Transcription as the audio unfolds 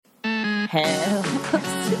Hell.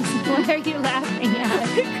 What are you laughing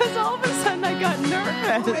at? Because all of a sudden I got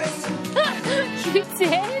nervous. You did?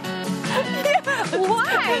 Yeah.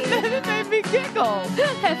 Why? And then it made me giggle.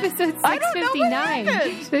 Episode 659. I don't know what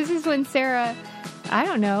happened. This is when Sarah, I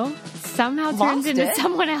don't know, somehow turns Lost into it.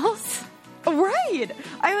 someone else. Right.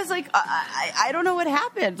 I was like, I don't know what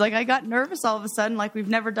happened. Like, I got nervous all of a sudden, like we've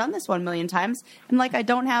never done this 1 million times. And like, I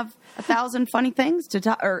don't have 1,000 funny things to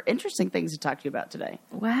talk or interesting things to talk to you about today.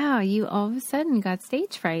 Wow, you all of a sudden got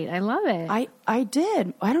stage fright. I love it. I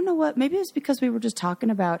did. I don't know what, maybe it was because we were just talking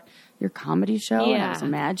about your comedy show. And I was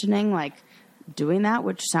imagining like doing that,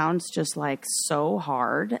 which sounds just like so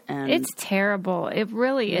hard. And It's terrible. It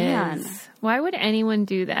really Man. is. Why would anyone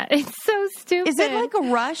do that? It's so stupid. Is it like a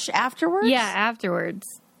rush afterwards? Yeah, afterwards.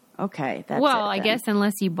 Okay. That's Well, it I then. guess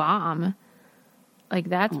unless you bomb. Like,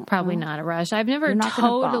 that's probably not a rush. I've never You're not gonna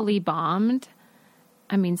bomb. totally bombed.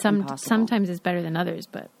 I mean, Impossible. sometimes it's better than others,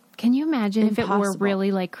 but can you imagine if it were Impossible.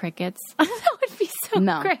 really like crickets? That would be so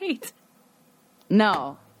No. great.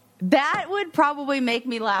 No. That would probably make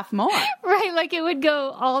me laugh more. Right, like it would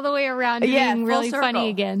go all the way around to Yeah, being full really funny circle.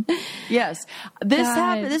 again. Yes. This God.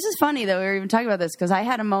 happened. This is funny, though. We were even talking about this because I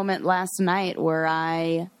had a moment last night where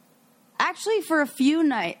I actually for a few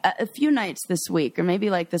nights this week or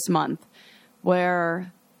maybe like this month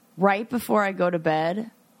where right before I go to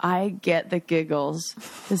bed, I get the giggles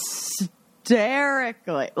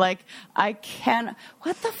hysterically. Like I can't.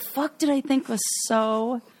 What the fuck did I think was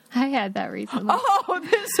so... I had that recently. Oh,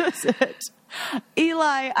 this was it.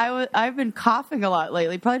 Eli, I've been coughing a lot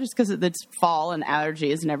lately, probably just because it's fall and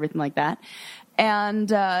allergies and everything like that.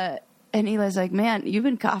 And Eli's like, "Man, you've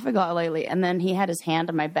been coughing a lot lately." And then he had his hand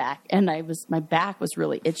on my back, and my back was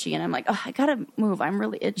really itchy, and I'm like, "Oh, I gotta move. I'm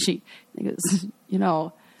really itchy." And he goes,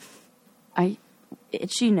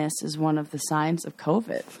 itchiness is one of the signs of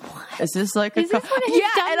COVID. What? Is this like Is this one of his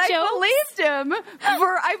dumb and jokes?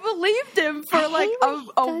 I believed him for like hate when he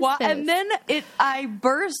a does while, this. and then I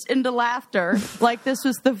burst into laughter like this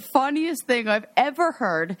was the funniest thing I've ever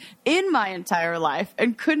heard in my entire life,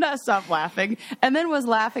 and could not stop laughing, and then was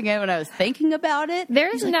laughing at it when I was thinking about it.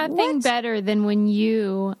 There's He's like, nothing "What?" better than when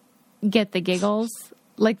you get the giggles.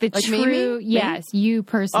 Like the Like true, me? yes, you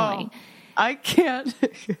personally. Oh, I can't.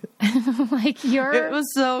 Like you're... It was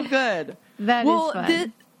so good. That is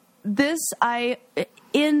fun.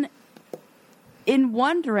 In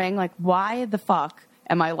wondering, like, why the fuck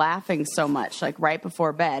am I laughing so much? Like, right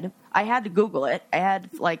before bed, I had to Google it. I had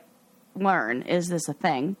to, like, learn, is this a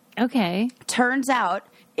thing? Okay. Turns out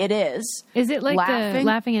it is. Is it like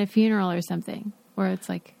laughing at a funeral or something? Where it's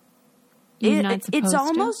like, you're not supposed it's to?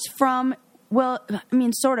 almost from... Well, I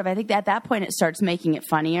mean, sort of. I think at that point it starts making it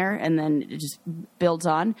funnier, and then it just builds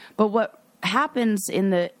on. But what happens in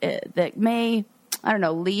that may, I don't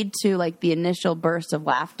know, lead to like the initial burst of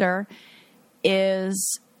laughter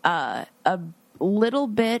is a little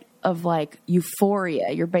bit of like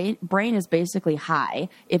euphoria. Your brain is basically high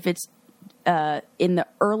if it's in the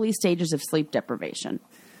early stages of sleep deprivation.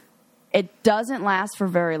 It doesn't last for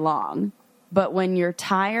very long. But when you're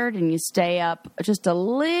tired and you stay up just a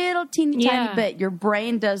little teeny tiny bit, your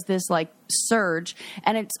brain does this like surge.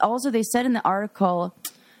 And it's also, they said in the article,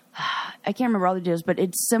 I can't remember all the details, but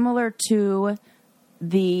it's similar to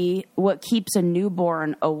what keeps a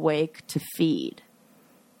newborn awake to feed.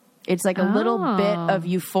 It's like a little bit of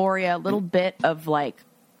euphoria, a little bit of like...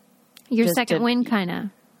 Your second wind kind of.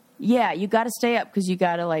 Yeah, you got to stay up because you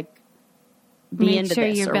got to like be Make into sure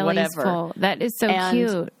this your or belly's whatever. full. That is so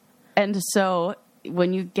cute. And so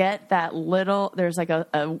when you get that little, there's like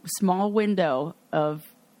a small window of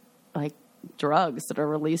like drugs that are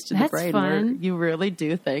released in the That's brain where fun. you really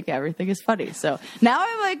do think everything is funny. So now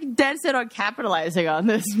I'm like dead set on capitalizing on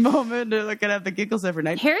this moment and looking at the giggles every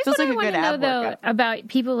night. Here's Feels what like I want to know, though, about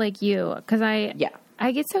people like you. Because I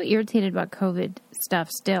get so irritated about COVID stuff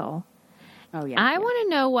still. Oh, yeah. I want to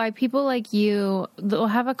know why people like you will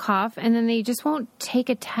have a cough and then they just won't take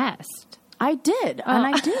a test. I did, and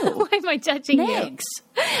I do. Why am I judging Negs.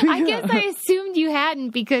 you? I guess I assumed you hadn't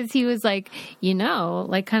because he was like,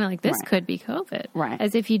 like kind of like this could be COVID, right?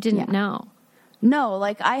 As if you didn't know. No,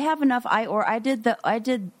 like I have enough.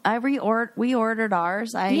 We ordered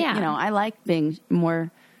ours. I like being more,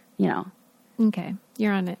 Okay,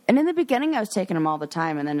 you're on it. And in the beginning, I was taking them all the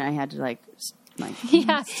time, and then I had to like,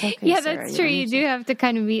 yeah, it's okay, yeah, Sarah, that's true. You do have to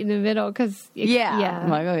kind of meet in the middle because I'm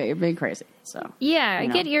like, okay, you're being crazy. So I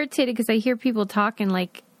get irritated because I hear people talking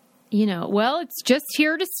like, well, it's just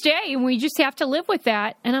here to stay, and we just have to live with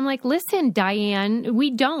that. And I'm like, listen, Diane, we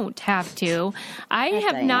don't have to. I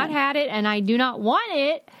have not had it, and I do not want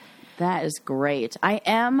it. That is great. I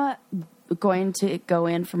am going to go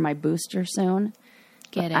in for my booster soon.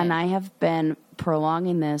 Get it. And I have been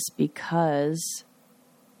prolonging this because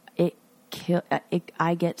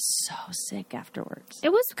I get so sick afterwards.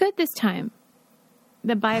 It was good this time.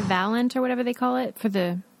 The bivalent or whatever they call it for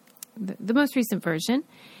the most recent version.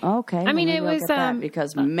 Okay. I mean, it was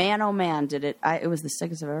because man, oh man, did it! It was the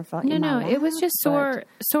sickest I've ever felt. No, it was just sore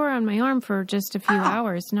on my arm for just a few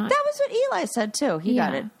hours. Not that was what Eli said too. He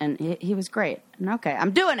got it, and he was great. And okay,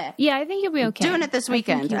 I'm doing it. Yeah, I think you'll be okay. I'm doing it this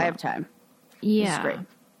weekend. I have time. Yeah, it's great.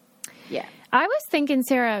 Yeah, I was thinking,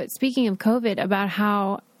 Sarah. Speaking of COVID, about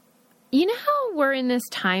how how we're in this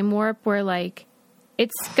time warp where like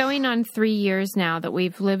it's going on 3 years now that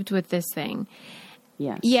we've lived with this thing.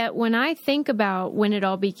 Yes. Yet when I think about when it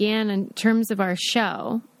all began in terms of our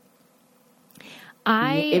show,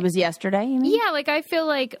 it was yesterday, you mean? Yeah, like I feel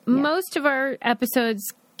like most of our episodes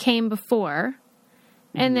came before,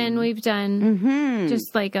 and then we've done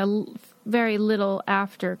just like a very little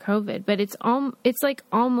after COVID, but it's like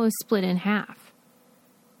almost split in half,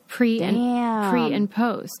 pre and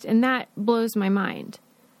post, and that blows my mind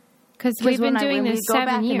because we've been doing this 7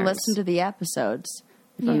 years. When we go back and listen to the episodes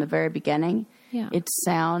from the very beginning. Yeah. It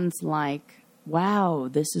sounds like, wow,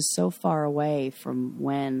 this is so far away from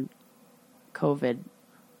when COVID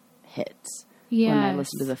hits. Yes. When I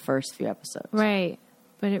listen to the first few episodes. Right.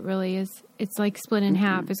 But it really is. It's like split in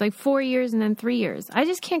half. It's like 4 years and then 3 years. I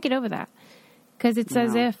just can't get over that. Because it's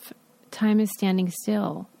as if time is standing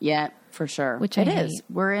still. Yeah, for sure. Which it is.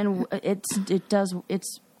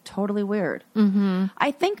 It's totally weird. Mm-hmm.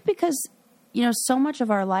 I think because... so much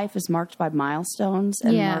of our life is marked by milestones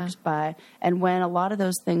and and when a lot of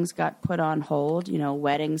those things got put on hold,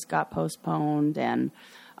 weddings got postponed and,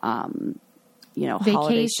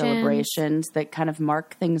 holiday celebrations that kind of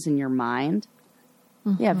mark things in your mind.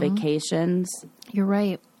 Mm-hmm. Yeah. Vacations. You're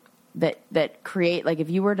right. That create, like if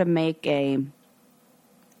you were to make a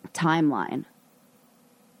timeline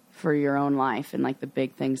for your own life and like the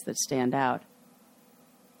big things that stand out,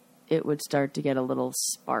 it would start to get a little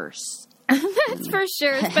sparse. That's for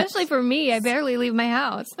sure, especially for me. I barely leave my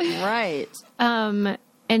house. Right. And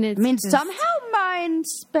it's somehow mine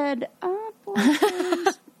sped up.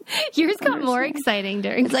 Yours got more exciting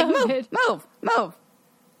during COVID. Like,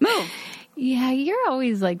 move. Yeah, you're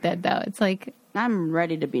always like that, though. It's like... I'm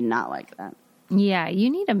ready to be not like that. Yeah, you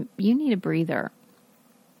need a breather.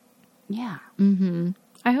 Yeah. Mm-hmm.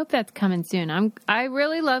 I hope that's coming soon. I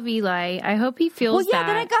really love Eli. I hope he feels that.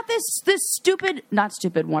 Then I got this stupid, not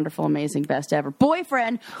stupid, wonderful, amazing, best ever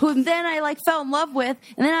boyfriend who then I like fell in love with,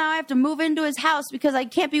 and then now I have to move into his house because I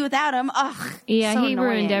can't be without him. Ugh. Yeah, so he annoying.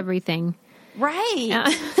 ruined everything. Right. No.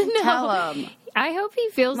 Tell him. I hope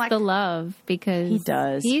he feels the love because he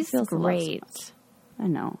does. He's he great. So I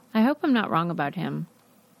know. I hope I'm not wrong about him.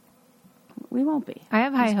 We won't be. I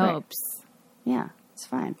have high hopes. Yeah, it's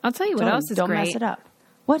fine. I'll tell you what else is Don't great. Mess it up.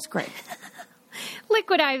 What's great?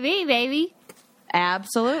 Liquid IV, baby.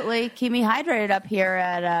 Absolutely. Keep me hydrated up here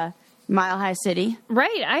at Mile High City.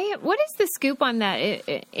 Right. What is the scoop on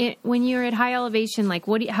that? When you're at high elevation, like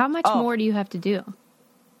how much more do you have to do?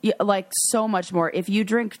 Yeah, like so much more. If you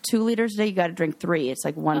drink 2 liters a day, you got to drink 3. It's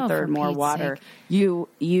like 1/3 more Pete's water. sake. You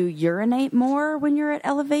urinate more when you're at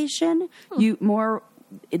elevation.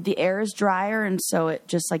 The air is drier, and so it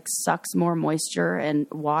just like sucks more moisture and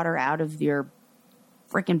water out of your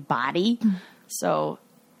freaking body. So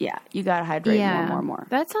yeah, you got to hydrate more.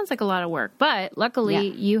 That sounds like a lot of work, but luckily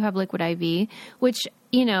you have Liquid IV, which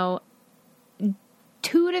 2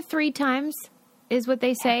 to 3 times is what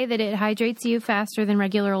they say that it hydrates you faster than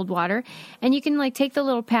regular old water. And you can like take the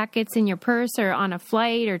little packets in your purse or on a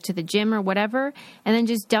flight or to the gym or whatever, and then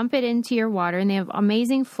just dump it into your water. And they have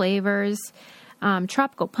amazing flavors,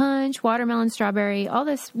 tropical punch, watermelon, strawberry, all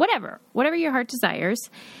this, whatever your heart desires.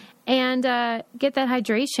 And get that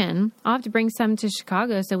hydration. I'll have to bring some to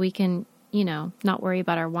Chicago so we can, not worry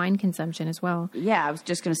about our wine consumption as well. Yeah, I was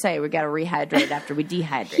just going to say, we got to rehydrate after we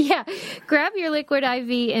dehydrate. Yeah. Grab your Liquid IV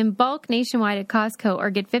in bulk nationwide at Costco or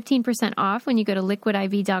get 15% off when you go to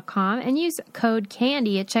liquidiv.com and use code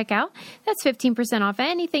CANDY at checkout. That's 15% off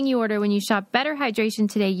anything you order when you shop Better Hydration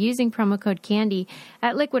today using promo code CANDY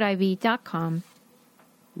at liquidiv.com.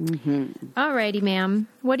 Mm-hmm. All righty, ma'am.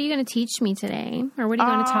 What are you going to teach me today? Or what are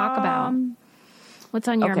you going to talk about? What's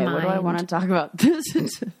on your mind? What do I want to talk about?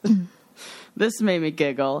 This made me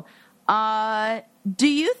giggle. Do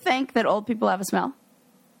you think that old people have a smell?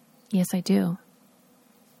 Yes, I do.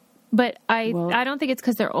 But I don't think it's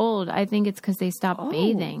because they're old. I think it's because they stopped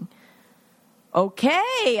bathing.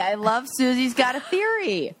 Okay. I love Susie's got a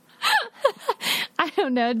theory. I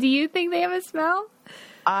don't know. Do you think they have a smell?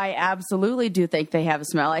 I absolutely do think they have a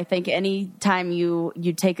smell. I think any time you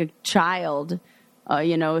take a child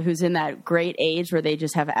who's in that great age where they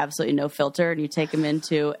just have absolutely no filter, and you take them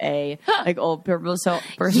into a like old person's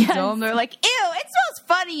home, they're like, ew, it smells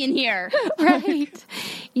funny in here. Right.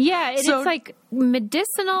 Yeah, it's like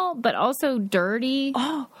medicinal, but also dirty.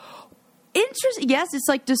 Oh, interesting. Yes, it's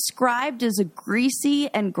like described as a greasy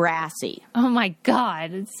and grassy. Oh my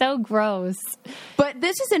God, it's so gross. But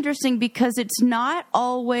this is interesting because it's not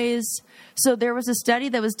always. So there was a study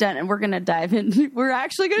that was done, and we're going to dive in. We're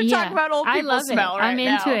actually going to talk about old people smell right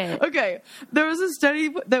now. I'm into it. Okay. There was a study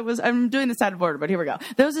that was, I'm doing this out of order, but here we go.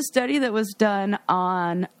 There was a study that was done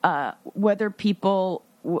on whether people,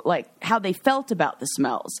 like how they felt about the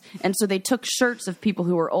smells. And so they took shirts of people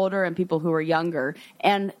who were older and people who were younger.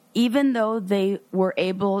 And even though they were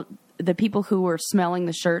able, the people who were smelling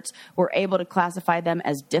the shirts were able to classify them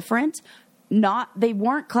as different, they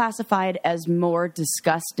weren't classified as more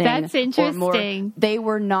disgusting. That's interesting. They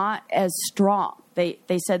were not as strong. They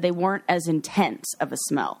said they weren't as intense of a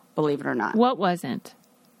smell, believe it or not. What wasn't?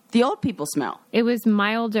 The old people smell. It was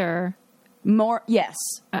milder. More, yes.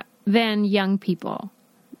 Than young people.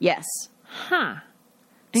 Yes. Huh.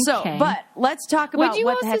 So, Okay. but let's talk about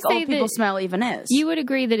what the heck say old people smell even is. You would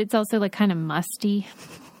agree that it's also like kind of musty.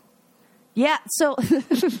 Yeah, so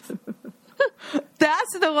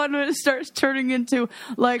that's the one when it starts turning into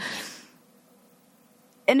like,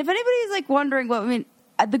 and if anybody's like wondering the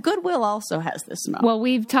Goodwill also has this smell. Well,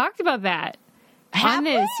 we've talked about that. On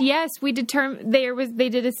this, yes, we determined they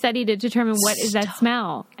did a study to determine what is that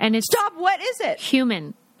smell, and it's what is it?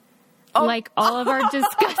 Human. Oh. Like all of our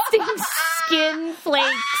disgusting skin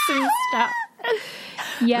flakes and stuff.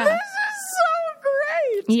 Yeah. This is so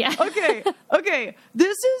great. Yeah. Okay.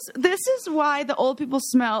 This is why the old people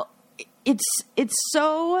smell. It's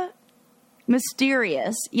so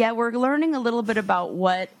mysterious. Yeah, we're learning a little bit about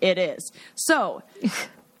what it is. So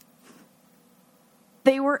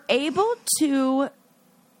they were able to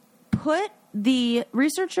put the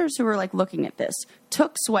researchers who were like looking at this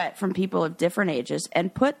took sweat from people of different ages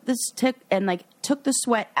and took the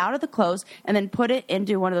sweat out of the clothes and then put it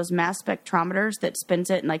into one of those mass spectrometers that spins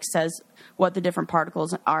it and like says what the different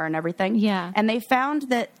particles are and everything. Yeah. And they found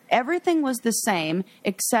that everything was the same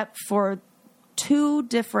except for two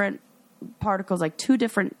different particles, like two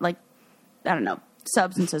different, like, I don't know,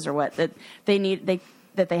 substances or what that they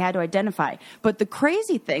had to identify. But the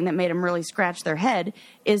crazy thing that made them really scratch their head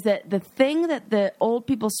is that the thing that the old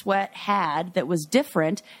people sweat had that was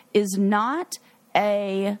different is not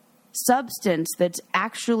a substance that's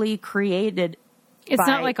actually created It's by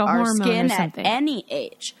not like a our hormone skin or something. at any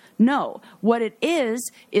age. No. What it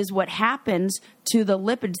is what happens to the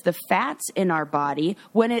lipids, the fats in our body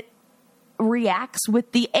when it reacts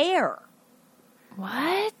with the air.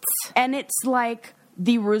 What? And it's like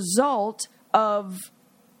the result of,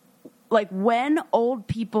 like, when old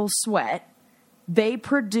people sweat, they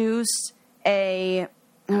produce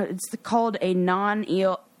it's called an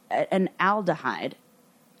aldehyde.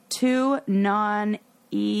 I'm going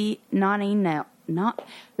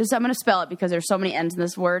to spell it because there's so many N's in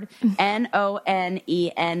this word. Nonenal.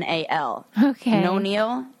 Okay.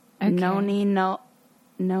 Nonenal. Okay.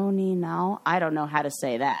 Nonenal. I don't know how to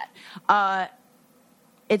say that.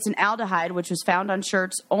 It's an aldehyde, which was found on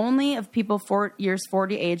shirts only of people 4 years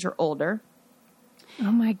 40 age or older.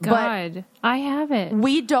 Oh my God. I have it.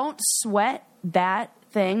 We don't sweat that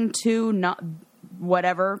thing to not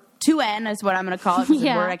whatever. 2N is what I'm going to call it. It's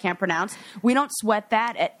a word I can't pronounce. We don't sweat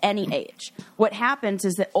that at any age. What happens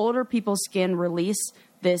is that older people's skin release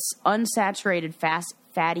this unsaturated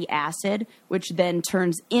fatty acid, which then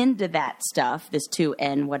turns into that stuff, this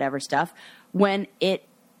 2N whatever stuff, when it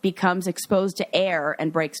becomes exposed to air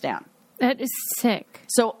and breaks down. That is sick.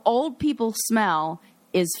 So old people smell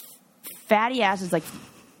is fatty acids, like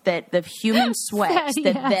that the human sweats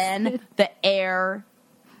then the air.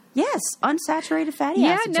 Yes, unsaturated fatty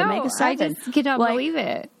acids. Omega-7. I just cannot believe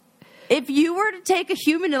it. If you were to take a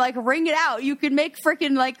human and like wring it out, you could make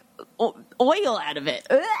freaking like oil out of it.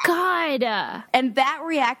 Ugh. God. And that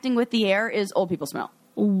reacting with the air is old people smell.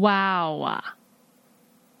 Wow.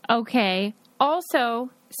 Okay. Also,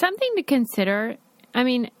 something to consider. I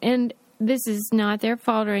mean, and this is not their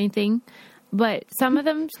fault or anything, but some of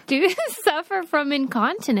them do suffer from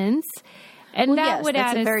incontinence. And would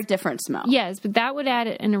add a very different smell. Yes, but that would add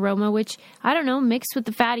an aroma, which, I don't know, mixed with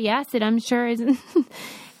the fatty acid, I'm sure isn't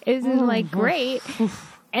like great.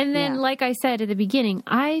 And then, like I said at the beginning,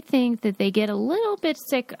 I think that they get a little bit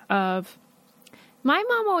sick of. My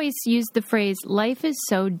mom always used the phrase, life is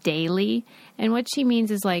so daily. And what she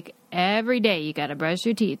means is like every day you got to brush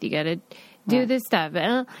your teeth. You got to do this stuff.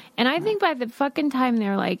 And I think by the fucking time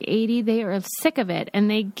they're like 80, they are sick of it.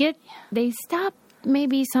 And they stop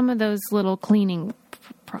maybe some of those little cleaning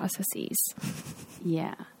processes.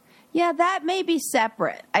 Yeah. Yeah, that may be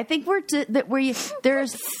separate. I think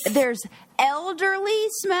there's elderly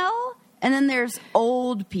smell and then there's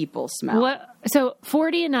old people smell. So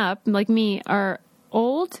 40 and up, like me, are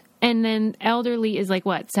old, and then elderly is like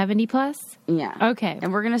what, 70 plus? Yeah. Okay.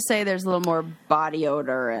 And we're going to say there's a little more body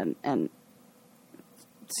odor and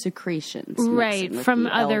secretions. Right, from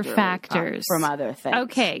other factors. From other things.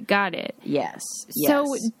 Okay, got it. Yes. So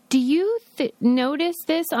do you notice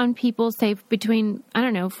this on people, say, between,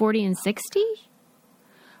 40 and 60?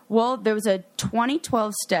 Well, there was a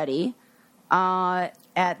 2012 study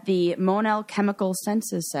at the Monell Chemical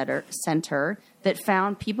Senses Center that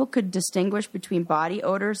found people could distinguish between body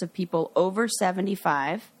odors of people over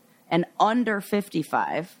 75 and under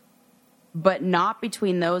 55, but not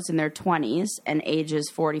between those in their 20s and ages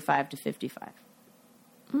 45 to 55.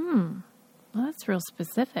 Well, that's real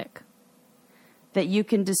specific. That you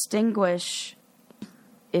can distinguish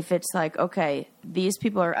if it's like, okay, these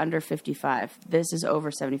people are under 55, this is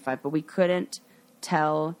over 75, but we couldn't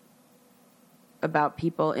tell about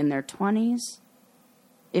people in their 20s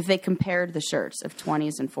if they compared the shirts of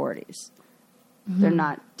 20s and 40s. Mm-hmm. They're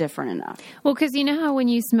not different enough. Well, because you know how when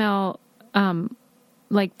you smell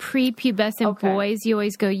like prepubescent boys, you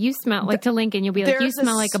always go, you smell like to Lincoln, you'll be like, you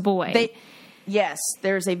smell like a boy. Yes,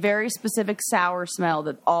 there's a very specific sour smell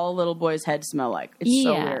that all little boys' heads smell like. It's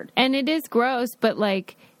so weird. And it is gross, but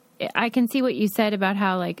like I can see what you said about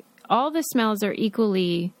how like all the smells are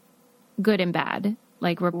equally good and bad,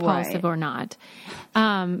 like repulsive or not.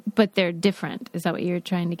 But they're different. Is that what you're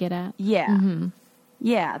trying to get at? Yeah. Mm-hmm.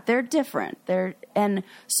 Yeah, they're different. And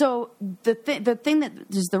so the thing that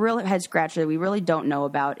is the real head scratcher that we really don't know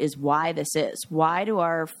about is why this is. Why do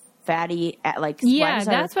our fatty, why does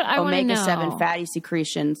that's what I want to know. omega-7 fatty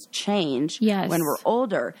secretions change when we're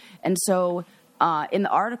older? And so in the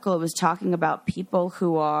article, it was talking about people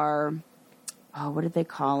who are, what did they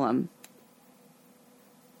call them?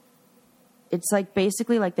 It's like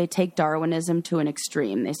basically like they take Darwinism to an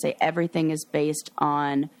extreme. They say everything is based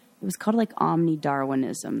on, it was called like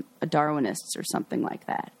omni-Darwinism, Darwinists or something like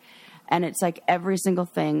that. And it's like every single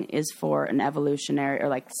thing is for an evolutionary or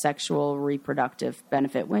like sexual reproductive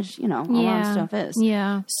benefit, which, a lot of stuff is.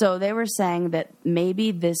 Yeah. So they were saying that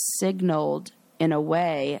maybe this signaled in a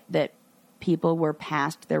way that people were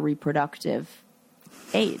past their reproductive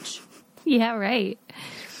age. Yeah, right.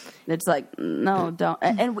 It's like, no, don't.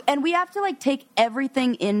 And we have to like take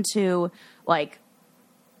everything into like,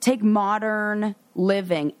 take modern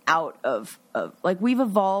living out of like we've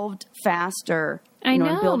evolved faster in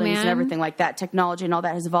buildings and everything like that. Technology and all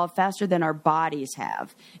that has evolved faster than our bodies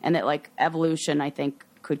have, and that like evolution I think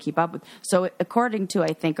could keep up with. So according to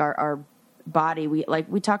I think our body, we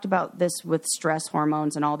talked about this with stress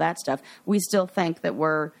hormones and all that stuff. We still think that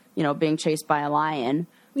we're being chased by a lion.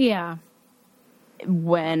 Yeah.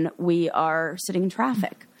 When we are sitting in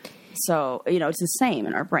traffic. So, it's the same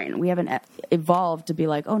in our brain. We haven't evolved to be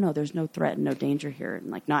like, oh, no, there's no threat and no danger here, and,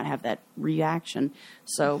 like, not have that reaction.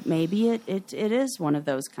 So maybe it is one of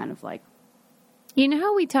those kind of, like, you know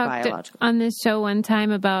how we talked on this show one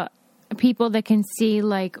time about people that can see,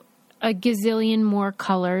 like, a gazillion more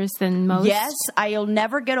colors than most? Yes, I'll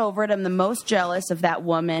never get over it. I'm the most jealous of that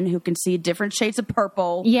woman who can see different shades of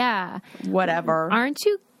purple. Yeah. Whatever. Aren't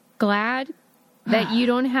you glad that you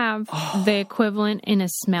don't have the equivalent in a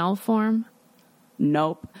smell form?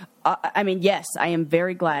 Nope. Yes, I am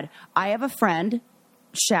very glad. I have a friend,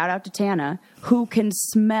 shout out to Tana, who can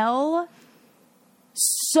smell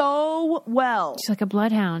so well. She's like a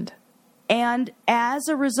bloodhound. And as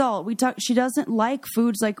a result, she doesn't like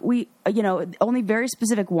foods like only very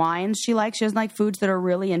specific wines she likes. She doesn't like foods that are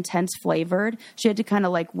really intense flavored. She had to kind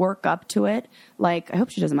of like work up to it. Like, I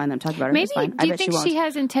hope she doesn't mind them talking about it. Maybe, it's fine. do you think she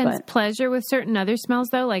has intense pleasure with certain other smells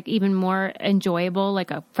though? Like even more enjoyable,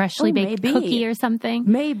 like a freshly baked cookie or something?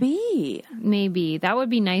 Maybe. That would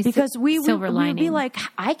be nice. Because we'd lining. be like,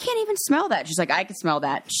 I can't even smell that. She's like, I can smell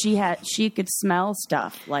that. She could smell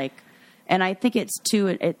stuff like. And I think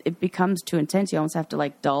it becomes too intense. You almost have to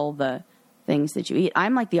like dull the things that you eat.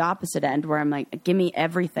 I'm like the opposite end where I'm like, give me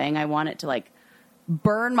everything. I want it to like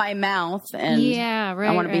burn my mouth and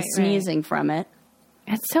I want to be sneezing from it.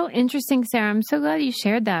 That's so interesting, Sarah. I'm so glad you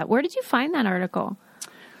shared that. Where did you find that article?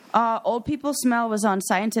 Old People Smell was on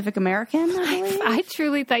Scientific American, I believe. I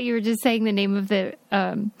truly thought you were just saying the name of the,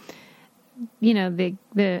 the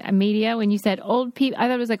media when you said old people. I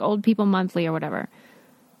thought it was like Old People Monthly or whatever.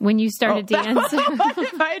 When you started to answer.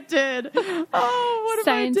 If I did. Oh, what if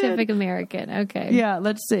Scientific I did? American. Okay. Yeah,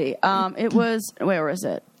 let's see. It was, where was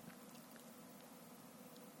it?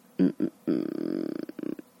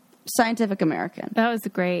 Scientific American. That was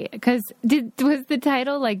great. Because was the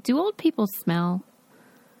title like, do old people smell?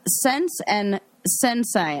 Sense and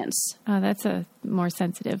Science. Oh, that's a more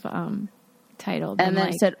sensitive title. And then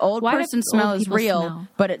it said, old person smell is real,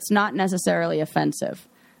 but it's not necessarily offensive.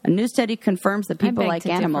 A new study confirms that people like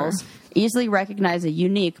animals easily recognize a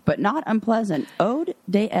unique but not unpleasant ode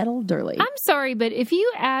des elderly. I'm sorry, but if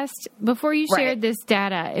you asked, before you shared this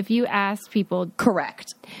data, if you asked people...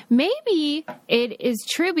 Correct. Maybe it is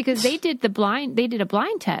true because they did a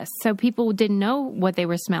blind test, so people didn't know what they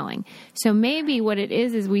were smelling. So maybe what it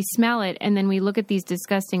is we smell it, and then we look at these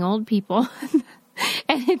disgusting old people,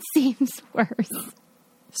 and it seems worse.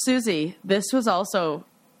 Susie, this was also...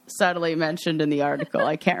 subtly mentioned in the article.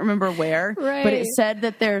 I can't remember where, but it said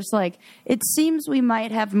that there's it seems we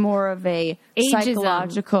might have more of a ageism.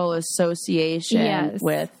 Psychological association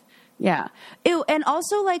with, Ew, and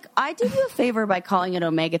also, I did you a favor by calling it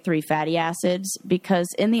omega-3 fatty acids because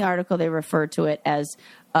in the article they refer to it as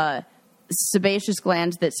sebaceous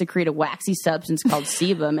glands that secrete a waxy substance called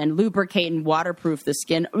sebum and lubricate and waterproof the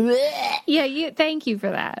skin. Yeah, thank you for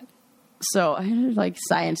that. So I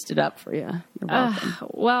scienced it up for you. You're welcome.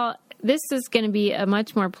 Well, this is going to be a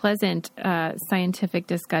much more pleasant scientific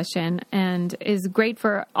discussion and is great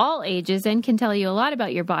for all ages and can tell you a lot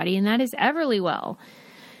about your body, and that is Everlywell.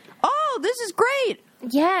 Oh, this is great.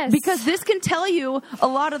 Yes. Because this can tell you a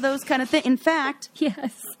lot of those kind of things. In fact,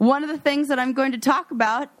 one of the things that I'm going to talk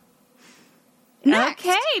about next.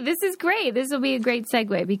 Okay, this is great. This will be a great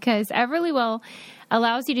segue because Everlywell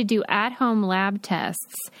allows you to do at-home lab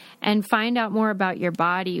tests and find out more about your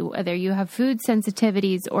body, whether you have food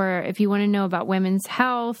sensitivities or if you want to know about women's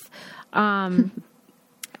health and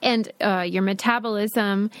your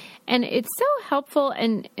metabolism. And it's so helpful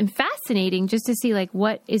and fascinating just to see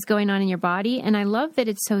what is going on in your body. And I love that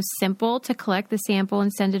it's so simple to collect the sample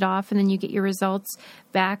and send it off, and then you get your results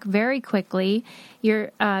back very quickly.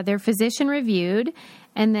 They're physician reviewed,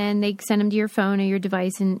 and then they send them to your phone or your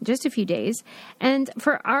device in just a few days. And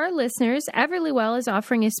for our listeners, Everlywell is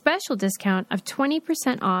offering a special discount of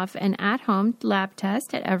 20% off an at-home lab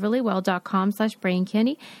test at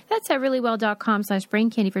everlywell.com/braincandy. That's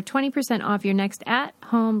everlywell.com/braincandy for 20% off your next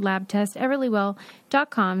at-home lab test,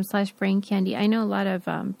 everlywell.com/braincandy. I know a lot of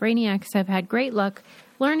brainiacs have had great luck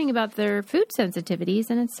learning about their food sensitivities,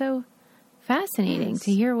 and it's so fascinating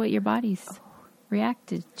to hear what your body's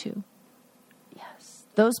reacted to.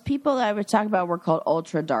 Those people that I was talking about were called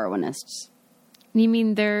ultra-Darwinists. You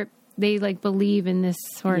mean they believe in this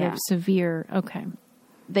sort of severe... Okay.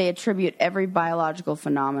 They attribute every biological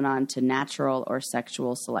phenomenon to natural or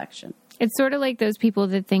sexual selection. It's sort of like those people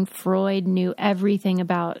that think Freud knew everything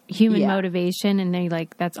about human motivation, and they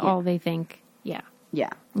that's all they think. Yeah. Yeah.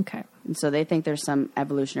 Okay. And so they think there's some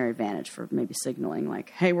evolutionary advantage for maybe signaling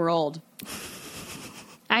hey, we're old.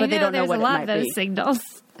 I know they don't know what a lot of those signals.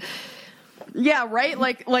 Yeah, right?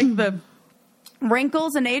 Like the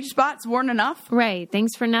wrinkles and age spots weren't enough. Right.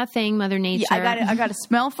 Thanks for nothing, Mother Nature. Yeah, I got to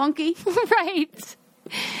smell funky. Right.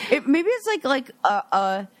 Maybe it's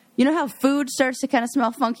you know how food starts to kind of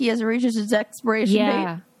smell funky as it reaches its expiration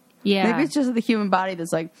date? Yeah. Maybe it's just the human body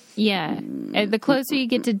that's Yeah. The closer you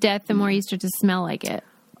get to death, the more you start to smell like it.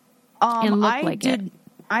 And look like it.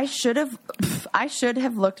 I should have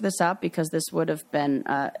looked this up because this would have been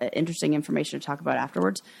interesting information to talk about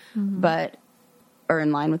afterwards, or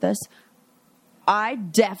in line with this. I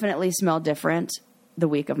definitely smell different the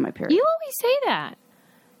week of my period. You always say that.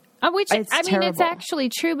 It's actually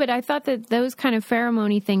true, but I thought that those kind of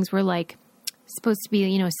pheromone things were supposed to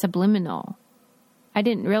be, subliminal. I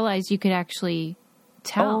didn't realize you could actually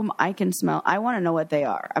tell. Oh, I can smell. I want to know what they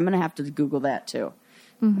are. I'm going to have to Google that too.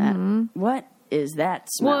 What is that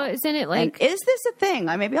smell? Well, isn't it and is this a thing?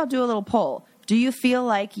 Maybe I'll do a little poll. Do you feel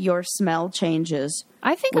like your smell changes?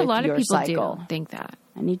 I think a lot of people cycle? do think that.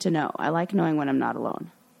 I need to know. I like knowing when I'm not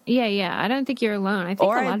alone. Yeah. I don't think you're alone. I think a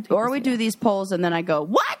lot of people we do these polls and then I go,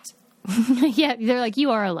 what? Yeah, they're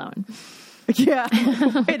you are alone. Yeah.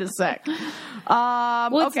 Wait a sec.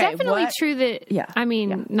 It's definitely true that. Yeah.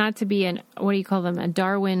 Not to be what do you call them? A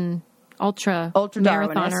Darwin ultra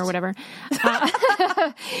marathon or whatever.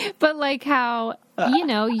 But how,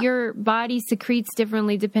 your body secretes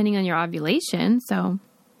differently depending on your ovulation. So,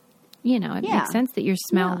 it makes sense that your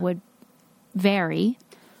smell would vary.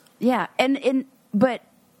 Yeah. But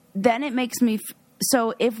then it makes me,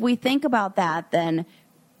 so if we think about that, then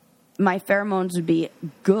my pheromones would be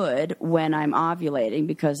good when I'm ovulating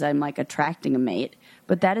because I'm attracting a mate.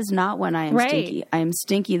 But that is not when I am stinky. I am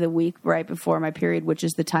stinky the week right before my period, which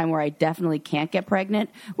is the time where I definitely can't get pregnant,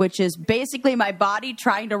 which is basically my body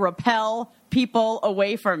trying to repel people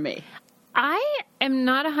away from me. I am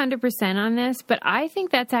not 100% on this, but I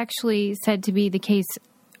think that's actually said to be the case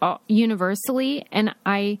universally. And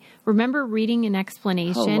I remember reading an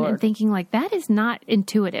explanation and thinking like, that is not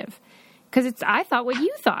intuitive. Because I thought what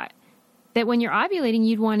you thought, that when you're ovulating,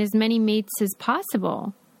 you'd want as many mates as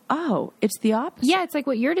possible. Oh, it's the opposite. Yeah, it's like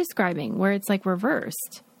what you're describing, where it's like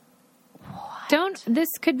reversed. What? This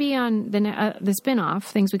could be on the spinoff,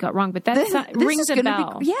 Things We Got Wrong, but that rings a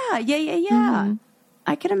bell. Yeah. Mm-hmm.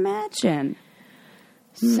 I can imagine.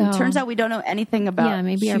 So, turns out we don't know anything about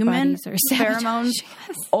maybe human our pheromones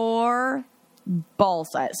or ball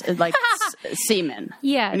size, like semen.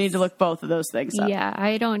 Yeah, I need to look both of those things up. Yeah,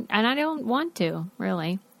 I don't want to,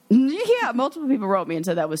 really. Yeah, multiple people wrote me and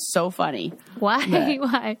said that was so funny. Why?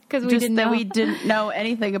 Why? Because we didn't know. We didn't know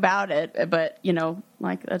anything about it, but,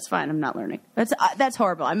 like, that's fine. I'm not learning. That's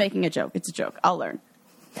horrible. I'm making a joke. It's a joke. I'll learn.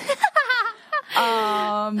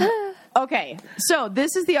 Okay, so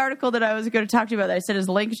this is the article that I was going to talk to you about that I said is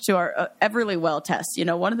linked to our Everly Well test.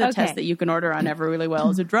 One of the tests that you can order on Everly Well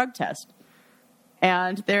is a drug test.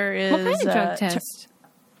 And there is... What kind of drug test?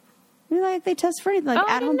 They test for anything, like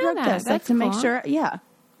at-home drug tests, like to make sure... Yeah.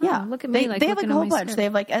 Yeah. Oh, look at me. They have like a whole bunch. Skirt. They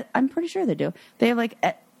have like, I'm pretty sure they do. They have like,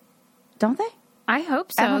 don't they? I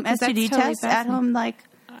hope so. At-home STD tests, at-home like...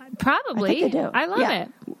 Probably. I think they do. I love it.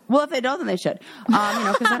 Well, if they don't, then they should.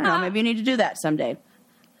 Because I don't know, maybe you need to do that someday.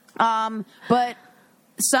 But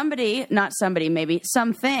something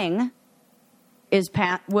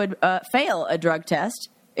would fail a drug test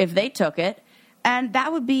if they took it, and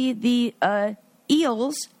that would be the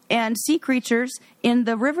eels and sea creatures in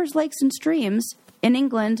the rivers, lakes, and streams in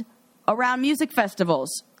England around music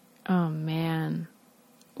festivals. Oh, man.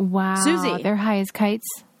 Wow. Susie. They're high as kites.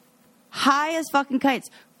 High as fucking kites.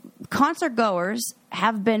 Concert goers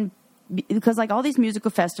have been, because like all these musical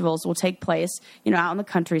festivals will take place, out in the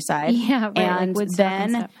countryside. Yeah, right. And like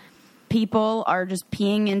then people are just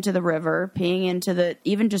peeing into the river, peeing into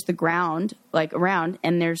even just the ground, like around,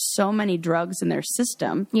 and there's so many drugs in their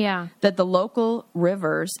system. Yeah. That the local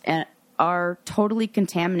rivers are totally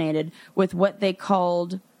contaminated with what they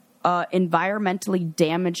called environmentally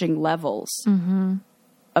damaging levels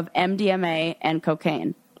of MDMA and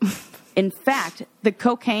cocaine. In fact, the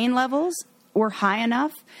cocaine levels were high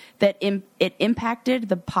enough that it impacted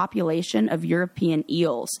the population of European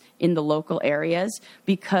eels in the local areas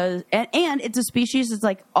because, and it's a species that's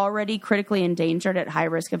like already critically endangered at high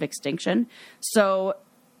risk of extinction. So,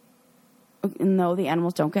 no, the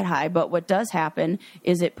animals don't get high, but what does happen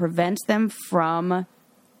is it prevents them from...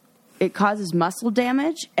 It causes muscle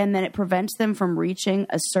damage, and then it prevents them from reaching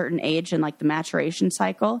a certain age in like the maturation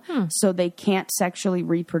cycle, so they can't sexually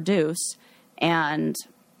reproduce, and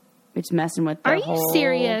it's messing with their whole... Are you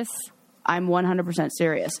serious? I'm 100%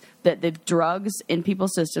 serious. That the drugs in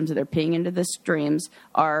people's systems that they're peeing into the streams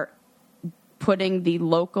are putting the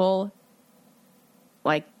local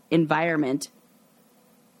like environment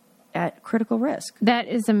at critical risk. That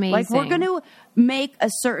is amazing. Like, we're going to make a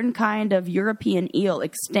certain kind of European eel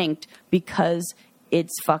extinct because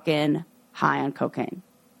it's fucking high on cocaine.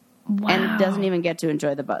 Wow. And it doesn't even get to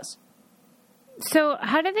enjoy the buzz. So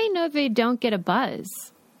how do they know they don't get a buzz,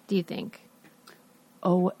 do you think?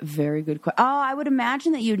 Oh, very good question. Oh, I would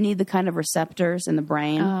imagine that you'd need the kind of receptors in the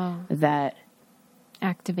brain that...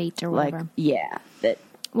 activate or whatever.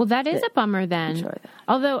 Well, that is a bummer then.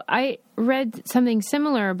 Although I read something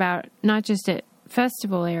similar about not just at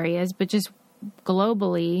festival areas, but just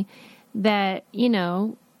globally that,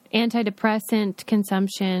 antidepressant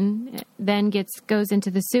consumption then goes into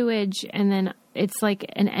the sewage, and then it's like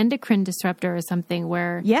an endocrine disruptor or something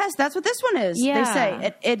where... Yes, that's what this one is. Yeah. They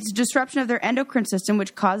say it's disruption of their endocrine system,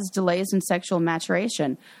 which causes delays in sexual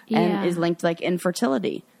maturation and is linked to like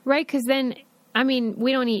infertility. Right, because then... I mean,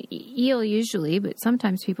 we don't eat eel usually, but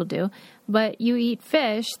sometimes people do. But you eat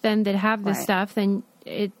fish then that have this stuff, then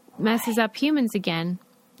it messes up humans again.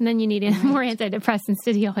 And then you need more antidepressants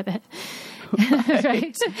to deal with it.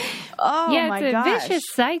 Right? Oh, my gosh. It's a vicious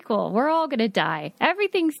cycle. We're all going to die.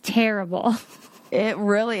 Everything's terrible. It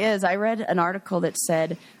really is. I read an article that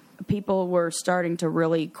said people were starting to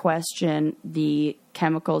really question the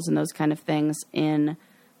chemicals and those kind of things in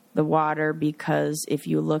the water because if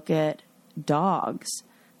you look at dogs,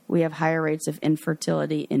 we have higher rates of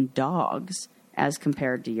infertility in dogs as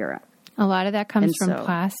compared to Europe. A lot of that comes from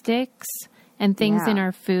plastics and things in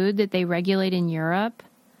our food that they regulate in Europe.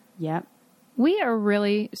 Yep. We are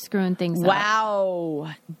really screwing things up.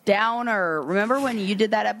 Wow. Downer. Remember when you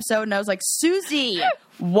did that episode and I was like, Susie,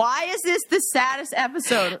 why is this the saddest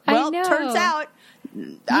episode? Well, turns out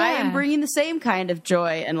I am bringing the same kind of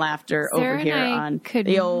joy and laughter Sarah over here on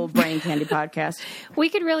the old Brain Candy podcast. We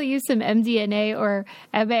could really use some MDMA or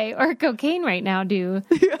MA or cocaine right now to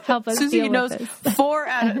help us Susie deal knows with this.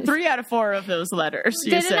 3 out of 4 of those letters.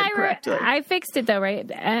 You said correctly. I fixed it though, right?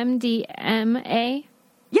 MDMA.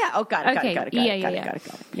 Yeah. Oh, got it. Okay. Got it.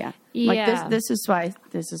 Yeah. Like this is why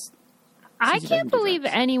this is. I can't believe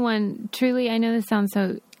anyone truly. I know this sounds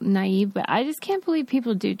so naive, but I just can't believe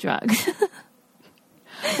people do drugs.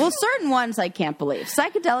 Well, certain ones I can't believe.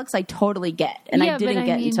 Psychedelics I totally get, and I didn't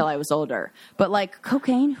get until I was older. But like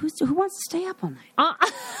cocaine, who wants to stay up all night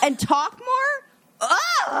and talk more?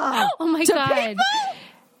 Oh my god! People?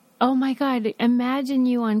 Oh my god! Imagine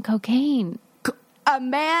you on cocaine.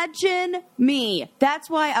 Imagine me. That's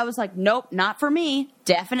why I was like, nope, not for me.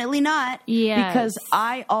 Definitely not. Yeah, because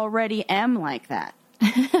I already am like that.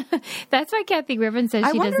 That's why Kathy Griffin says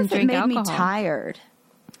she doesn't drink alcohol. I wonder if it made me tired.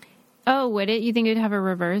 Oh, would it? You think it'd have a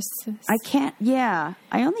reverse? I can't. Yeah,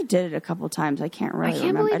 I only did it a couple times. I can't really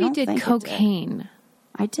remember. I can't believe you did cocaine.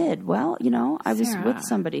 I did. Well, I was with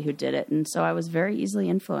somebody who did it, and so I was very easily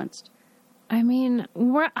influenced. I mean,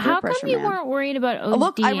 how come you weren't worried about ODing?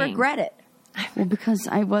 Look, I regret it. Well, because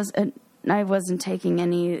I wasn't taking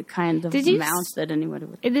any kind of amounts that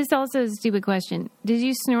anyone would. This also is a stupid question. Did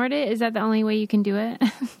you snort it? Is that the only way you can do it?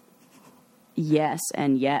 Yes,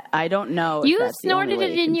 and yet I don't know. You snorted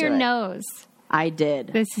it in your nose. I did.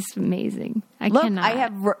 This is amazing. Look, cannot.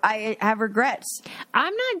 I have regrets.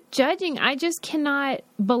 I'm not judging. I just cannot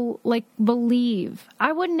believe.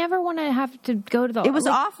 I would never want to have to go to the. It was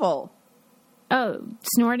awful. Oh,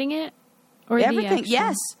 snorting it or everything?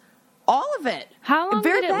 Yes, all of it. How long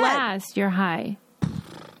did it last? Your high?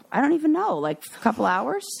 I don't even know. Like a couple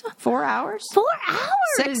hours, 4 hours, 4 hours,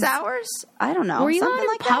 6 hours. I don't know. Were you something out in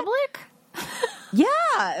like public?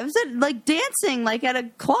 Yeah, it was like dancing, like at a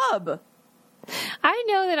club. I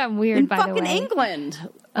know that I'm weird. In by the way, fucking England.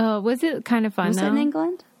 Oh, was it kind of fun? Was it in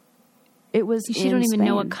England? It was. You don't even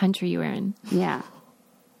know what country you were in. Yeah,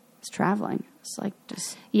 it's traveling. It's like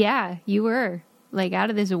just. Yeah, you were like out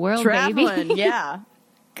of this world, traveling. Baby. Yeah.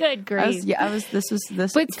 Good grief. This was.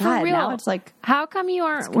 But God, for real, now it's like. How come you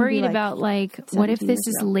aren't worried about what if this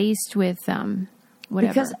is laced with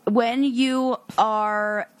whatever? Because when you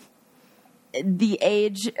are the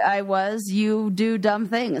age I was, you do dumb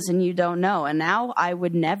things and you don't know. And now I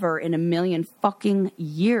would never in a million fucking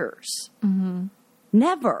years. Mm-hmm.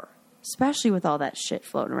 Never. Especially with all that shit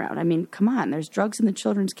floating around. I mean, come on. There's drugs in the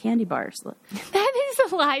children's candy bars. Look. That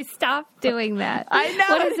is a lie. Stop doing that. I know.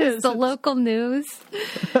 What is this, the local news?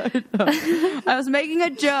 I know. I was making a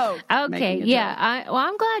joke. Okay, yeah.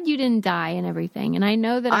 I'm glad you didn't die and everything. And I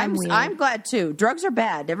know that I'm weird. I'm glad, too. Drugs are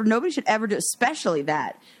bad. Nobody should ever do, especially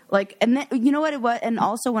that. Like, and then, you know what it was? And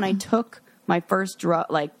also when I took my first drug,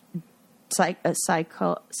 like,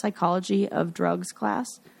 psychology of drugs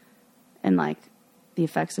class and, like, the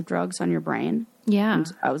effects of drugs on your brain. Yeah. And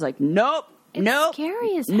I was like, nope. It's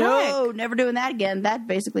scary as heck. No, never doing that again. That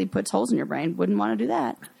basically puts holes in your brain. Wouldn't want to do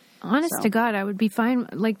that. Honest to God, I would be fine.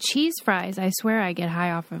 Like cheese fries, I swear I get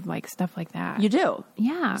high off of like stuff like that. You do?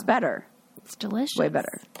 Yeah. It's better. It's delicious. Way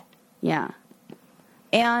better. Yeah.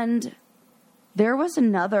 And there was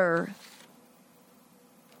another...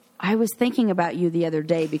 I was thinking about you the other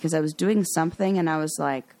day because I was doing something and I was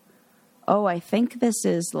like, oh, I think this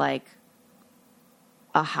is like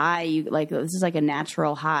a high. This is like a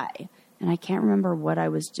natural high. And I can't remember what I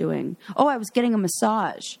was doing. Oh, I was getting a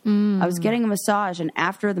massage. I was getting a massage. And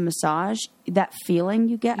after the massage, that feeling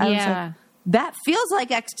you get, I was like, that feels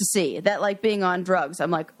like ecstasy. That like being on drugs.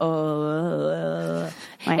 I'm like, oh,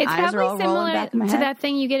 my eyes are all rolling back in my head. It's probably similar to that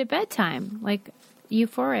thing you get at bedtime. Like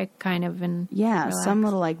euphoric kind of. And relaxed. Some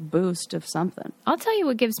little like boost of something. I'll tell you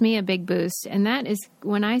what gives me a big boost. And that is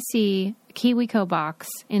when I see a KiwiCo box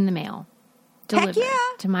in the mail delivered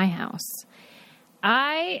to my house.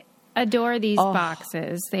 I adore these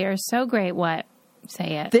boxes. They are so great. What?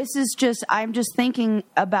 Say it. This is just, I'm just thinking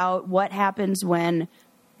about what happens when,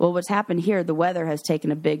 well, what's happened here, the weather has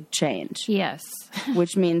taken a big change. Yes.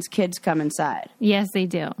 Which means kids come inside. Yes, they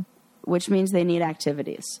do. Which means they need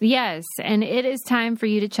activities. Yes, and it is time for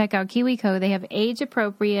you to check out KiwiCo. They have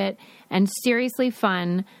age-appropriate and seriously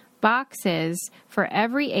fun boxes for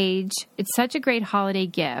every age. It's such a great holiday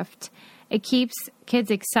gift. It keeps kids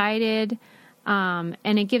excited, and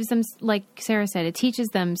it gives them, like Sarah said, it teaches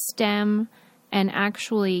them STEM and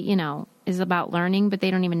actually, is about learning, but they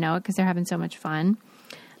don't even know it because they're having so much fun.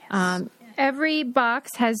 Yes. Every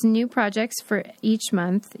box has new projects for each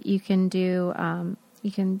month. You can do all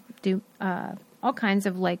kinds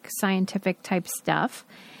of like scientific type stuff.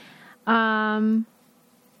 I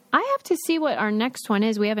have to see what our next one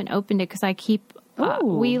is. We haven't opened it because I keep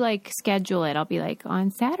we like schedule it. I'll be like,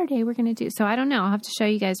 on Saturday we're going to do. So I don't know. I'll have to show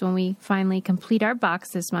you guys when we finally complete our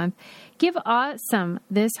box this month. Give awesome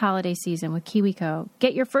this holiday season with KiwiCo.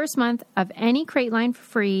 Get your first month of any crate line for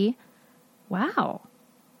free. Wow.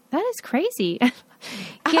 That is crazy.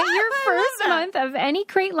 Get your first month of any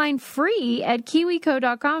crate line free at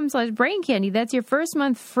kiwico.com/braincandy. That's your first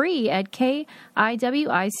month free at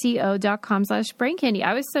kiwico.com/braincandy.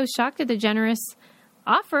 I was so shocked at the generous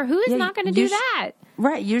offer. Who is not going to do that?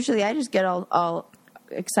 Right. Usually I just get all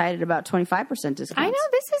excited about 25% discounts. I know.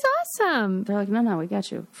 This is awesome. They're like, no, we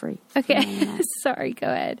got you free. Okay. No. Sorry. Go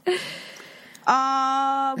ahead.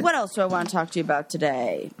 What else do I want to talk to you about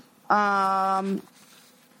today?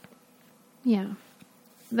 Yeah.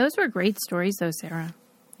 Those were great stories, though, Sarah.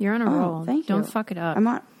 You're on a roll. Thank you. Don't fuck it up.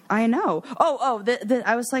 I know.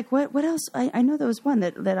 I was like, what else? I know there was one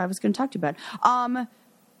that I was going to talk to you about.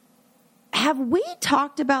 Have we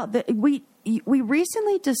talked about that? We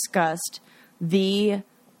recently discussed the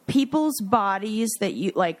people's bodies that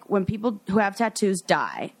you like when people who have tattoos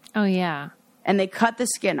die. Oh, yeah. And they cut the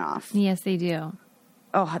skin off. Yes, they do.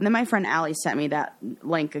 Oh, and then my friend Allie sent me that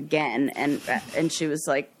link again, and she was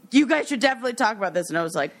like, "You guys should definitely talk about this." And I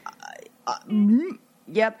was like,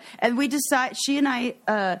 "Yep." And she and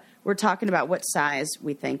I were talking about what size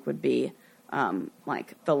we think would be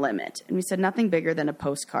like the limit, and we said nothing bigger than a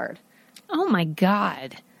postcard. Oh my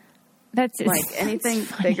God, that's like anything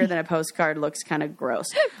bigger than a postcard looks kind of gross.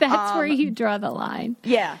 That's where you draw the line.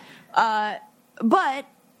 Yeah, but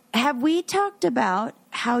have we talked about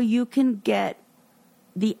how you can get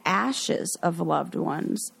the ashes of loved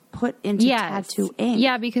ones put into tattoo ink?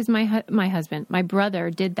 Yeah, because my brother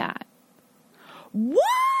did that. What?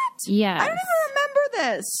 Yeah. I don't even remember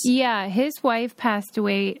this. Yeah, his wife passed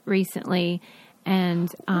away recently,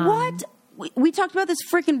 and what? We talked about this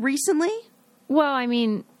freaking recently? Well, I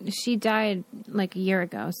mean, she died like a year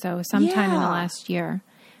ago, so sometime in the last year.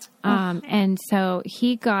 And so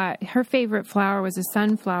he got, her favorite flower was a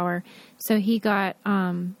sunflower. So he got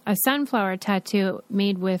a sunflower tattoo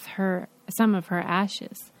made with some of her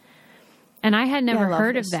ashes. And I had never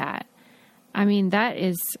heard of that. I mean, that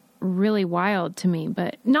is really wild to me,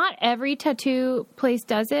 but not every tattoo place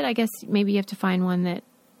does it. I guess maybe you have to find one that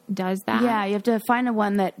does that. Yeah, you have to find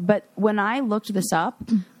one that, but when I looked this up,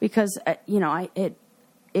 because,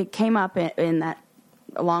 it came up in that,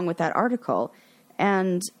 along with that article,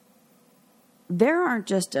 and there aren't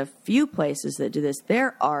just a few places that do this.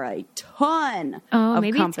 There are a ton of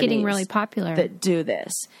maybe it's getting really popular that do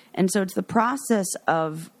this. And so it's the process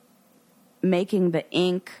of making the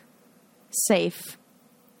ink safe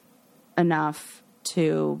enough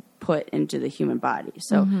to put into the human body.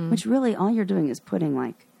 So, which really all you're doing is putting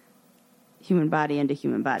like human body into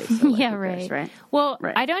human body. So yeah, right. Well,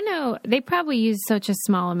 right. I don't know. They probably use such a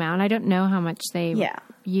small amount. I don't know how much they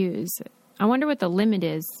use. I wonder what the limit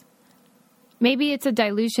is. Maybe it's a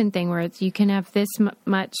dilution thing where you can have this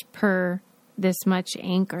much per this much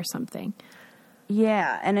ink or something.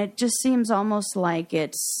 Yeah, and it just seems almost like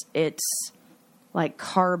it's like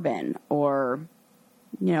carbon or,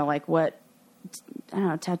 like what, I don't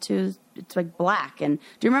know, tattoos, it's like black. And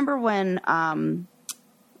do you remember when,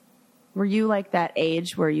 were you like that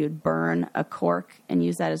age where you'd burn a cork and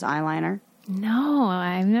use that as eyeliner? No,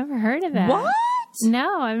 I've never heard of that. What?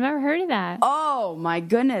 No, I've never heard of that. Oh my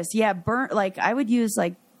goodness. Yeah. Like I would use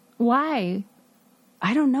like, why?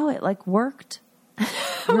 I don't know. It like worked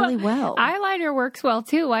really well. Eyeliner works well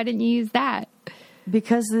too. Why didn't you use that?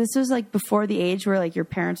 Because this was like before the age where like your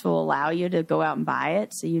parents will allow you to go out and buy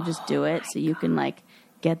it. So you just do it. So you can like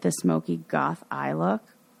get the smoky goth eye look.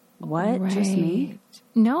 What? Right. Just me?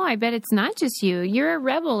 No, I bet it's not just you. You're a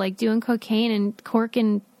rebel, like doing cocaine and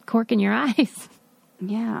corking your eyes.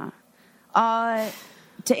 Yeah.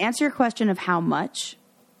 To answer your question of how much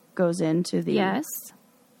goes into the... Yes.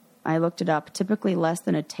 I looked it up. Typically less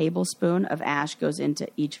than a tablespoon of ash goes into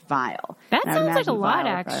each vial. That sounds like a lot,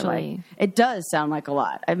 actually. It does sound like a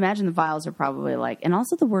lot. I imagine the vials are probably like... And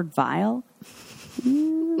also the word vial.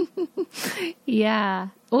 Yeah.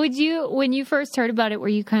 When you first heard about it, were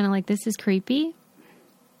you kind of like, this is creepy?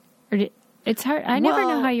 Or it's hard. I never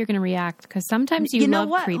know how you're going to react because sometimes you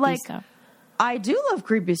love creepy stuff. I do love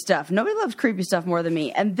creepy stuff. Nobody loves creepy stuff more than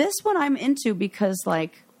me. And this one I'm into because,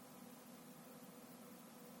 like,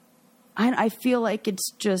 I feel like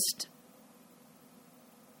it's just,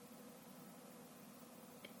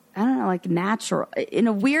 I don't know, like natural in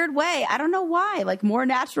a weird way. I don't know why. Like more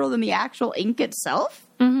natural than the actual ink itself.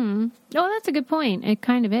 Mm-hmm. Oh, that's a good point. It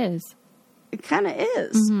kind of is. It kind of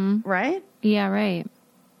is, right? Yeah, right.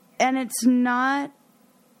 And it's not,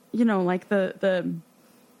 like the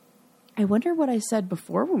I wonder what I said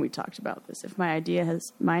before when we talked about this, if my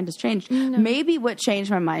mind has changed. No. Maybe what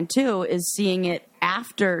changed my mind, too, is seeing it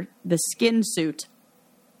after the skin suit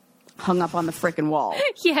hung up on the frickin' wall.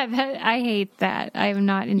 Yeah, I hate that. I'm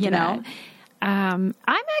not into that. I'm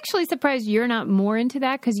actually surprised you're not more into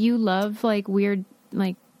that because you love, like, weird,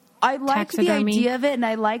 like, I liked the idea of it, and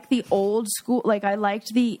I like the old school, like, I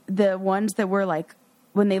liked the ones that were, like,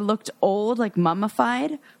 when they looked old, like,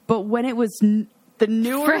 mummified, but when it was the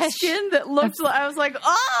newer fresh skin that looked like, I was like,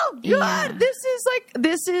 oh, God, yeah.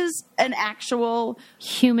 This is an actual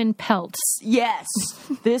human pelt. Yes.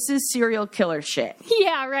 This is serial killer shit.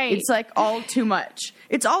 Yeah, right. It's like all too much.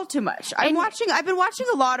 It's all too much. I've been watching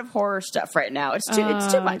a lot of horror stuff right now. It's too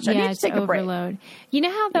much. I need to take a break. You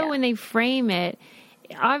know how, though, when they frame it,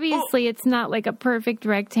 obviously it's not like a perfect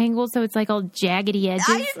rectangle, so it's like all jaggedy edges.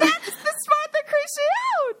 That's the spot that creeps me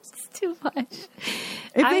out. It's too much.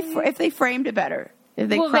 If they framed it better. If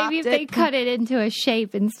they maybe if they cut it into a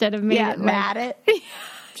shape instead of made it mat it.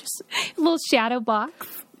 Just a little shadow box.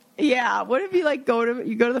 Yeah. What if you go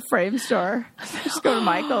to the frame store? Just go to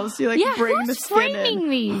Michael's. You bring the skin in.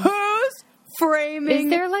 These? Who's framing? Is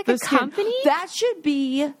there like a company? That should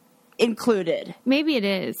be included. Maybe it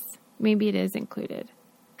is. Maybe it is included.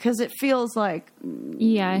 Because it feels like...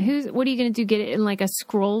 Yeah. What are you going to do? Get it in like a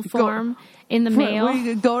scroll form in the mail? Where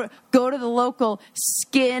you go to the local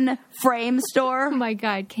skin frame store? Oh, my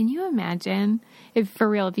God. Can you imagine if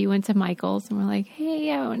you went to Michael's and we're like,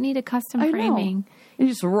 hey, I need a custom framing. And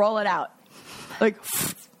you just roll it out. Like...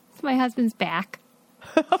 It's my husband's back.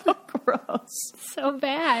 Gross. So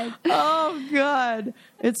bad. Oh, God.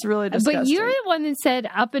 It's really disgusting. But you're the one that said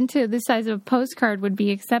up into the size of a postcard would be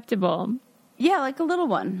acceptable. Yeah, like a little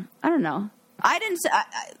one. I don't know. I didn't say...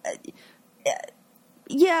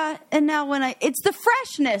 yeah, and now it's the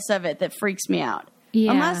freshness of it that freaks me out.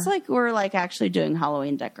 Yeah. Unless, we're, actually doing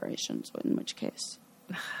Halloween decorations, in which case...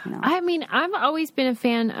 I mean, I've always been a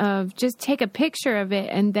fan of just take a picture of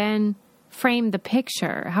it and then... frame the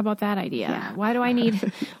picture. How about that idea? Yeah. Why do I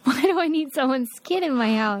need someone's skin in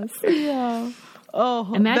my house? Yeah.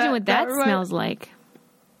 Oh, imagine what that smells like.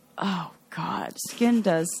 Oh God, skin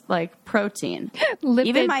does protein.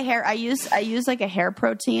 Even my hair. I use a hair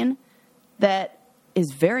protein that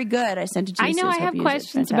is very good. I sent it to you. I know. I have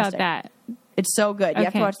questions about that. It's so good. You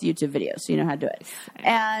have to watch the YouTube video so you know how to do it.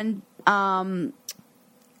 And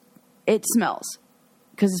it smells.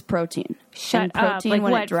 Because it's protein. Shut up. Like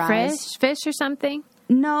when what, it dries. Fish or something?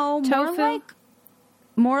 No, tofu?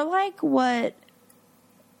 more like what...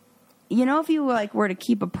 You know if you were to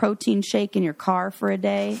keep a protein shake in your car for a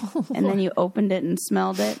day and then you opened it and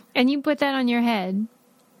smelled it? And you put that on your head?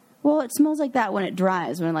 Well, it smells like that when it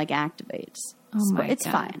dries, when it activates. Oh my God. It's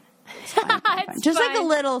fine. It's fine. Just fine. A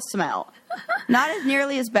little smell. Not as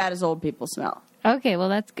nearly as bad as old people smell. Okay, well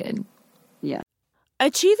that's good. Yeah.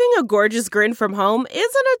 Achieving a gorgeous grin from home isn't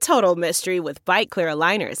a total mystery with Bite Clear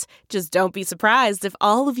aligners. Just don't be surprised if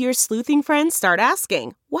all of your sleuthing friends start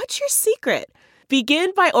asking, what's your secret?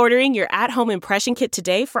 Begin by ordering your at-home impression kit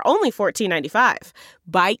today for only $14.95.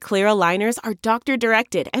 Bite Clear aligners are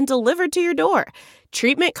doctor-directed and delivered to your door.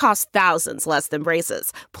 Treatment costs thousands less than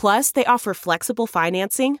braces. Plus, they offer flexible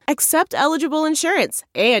financing, accept eligible insurance,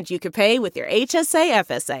 and you can pay with your HSA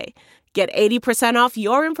FSA. Get 80% off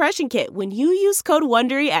your impression kit when you use code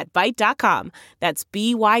WONDERY at Byte.com. That's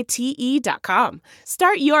BYTE.com.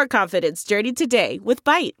 Start your confidence journey today with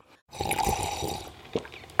Byte.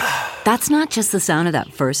 That's not just the sound of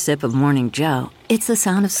that first sip of Morning Joe. It's the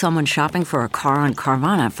sound of someone shopping for a car on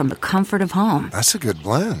Carvana from the comfort of home. That's a good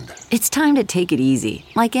blend. It's time to take it easy,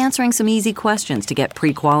 like answering some easy questions to get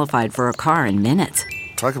pre-qualified for a car in minutes.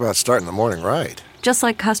 Talk about starting the morning right. Just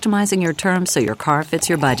like customizing your terms so your car fits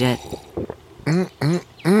your budget.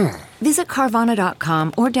 Visit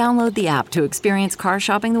Carvana.com or download the app to experience car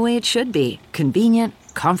shopping the way it should be. Convenient,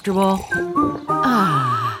 comfortable.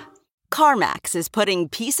 CarMax is putting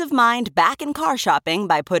peace of mind back in car shopping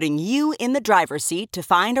by putting you in the driver's seat to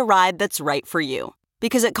find a ride that's right for you.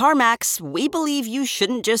 Because at CarMax, we believe you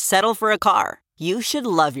shouldn't just settle for a car. You should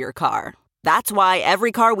love your car. That's why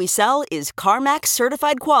every car we sell is CarMax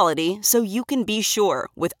certified quality, so you can be sure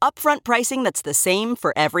with upfront pricing that's the same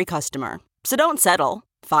for every customer. So don't settle.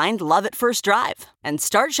 Find love at first drive and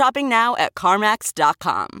start shopping now at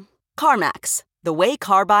CarMax.com. CarMax, the way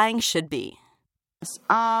car buying should be.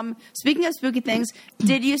 Speaking of spooky things,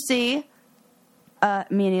 did you see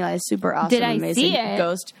me and Eli's super awesome, amazing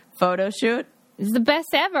ghost photo shoot? It's the best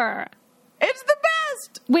ever. It's the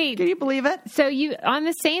best. Wait, can you believe it? So you on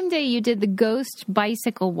the same day you did the ghost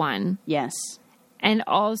bicycle one, yes, and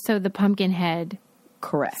also the pumpkin head,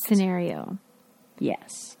 correct scenario,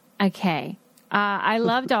 yes. Okay, I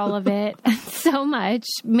loved all of it so much.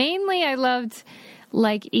 Mainly, I loved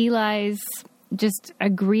like Eli's just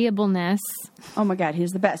agreeableness. Oh my God,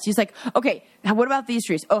 he's the best. He's like, okay, what about these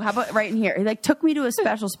trees? Oh, how about right in here? He like took me to a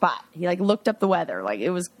special spot. He like looked up the weather. Like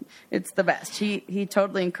it's the best. He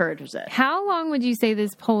totally encourages it. How long would you say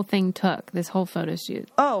this whole thing took? This whole photo shoot?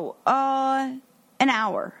 Oh, an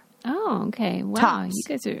hour. Oh, okay. Wow, Tops. you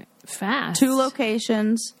guys are fast. 2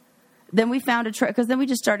 locations. Then we found a because then we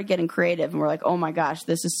just started getting creative, and we're like, oh my gosh,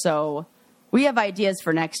 this is so. We have ideas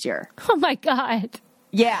for next year. Oh my God.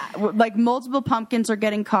 Yeah, like multiple pumpkins are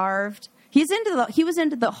getting carved. He was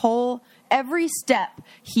into the whole, every step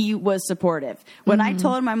he was supportive. When I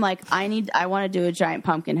told him, I'm like, I want to do a giant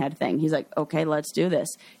pumpkin head thing. He's like, okay, let's do this.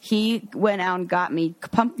 He went out and got me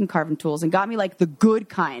pumpkin carving tools and got me like the good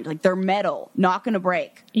kind, like they're metal, not going to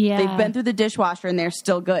break. Yeah. They've been through the dishwasher and they're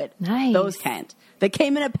still good. Nice. Those kind. They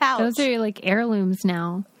came in a pouch. Those are like heirlooms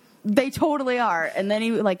now. They totally are. And then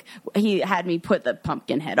he had me put the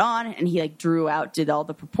pumpkin head on, and he like did all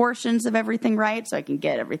the proportions of everything right, so I can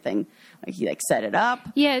get everything. Like he like set it up.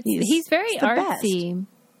 Yeah, he's very artsy.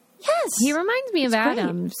 Yes, he reminds me of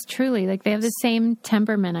Adams. Truly, like they have the same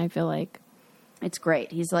temperament. I feel like it's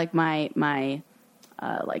great. He's like my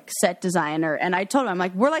like set designer, and I told him, I'm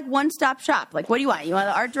like, we're like one stop shop. Like, what do you want? You want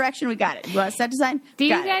the art direction? We got it. You want set design? Do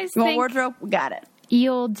you got guys it. You want think wardrobe? We got it.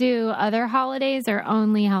 You'll do other holidays or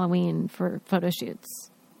only Halloween for photo shoots?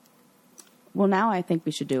 Well, now I think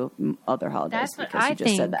we should do other holidays. That's what because I you just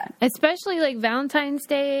think. said that. Especially like Valentine's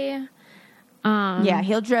Day. Yeah,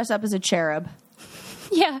 he'll dress up as a cherub.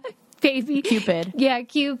 Yeah, baby Cupid. Yeah,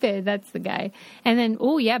 Cupid. That's the guy. And then,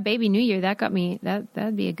 oh yeah, Baby New Year. That got me.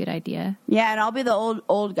 That'd be a good idea. Yeah, and I'll be the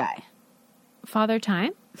old guy. Father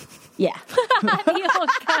Time. Yeah. The old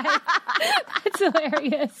guy. That's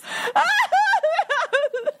hilarious.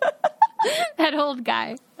 That old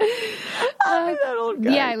guy. That old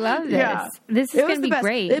guy. Yeah, I love this. Yeah. This is going to be best.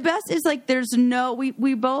 great. The best is like there's no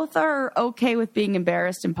we both are okay with being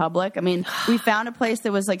embarrassed in public. I mean, we found a place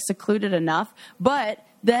that was like secluded enough, but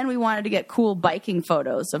then we wanted to get cool biking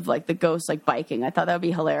photos of like the ghost like biking. I thought that would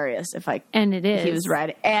be hilarious if and it is. He was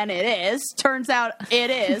riding, and it is. Turns out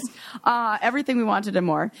it is. Everything we wanted and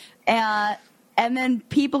more. And then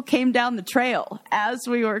people came down the trail as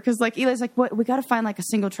we were, because like Eli's like, what? We got to find like a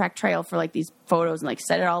single track trail for like these photos and like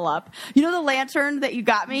set it all up. You know the lantern that you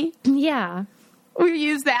got me? Yeah. We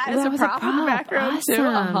used that as a was prop in the background too.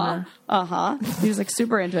 Awesome. He was like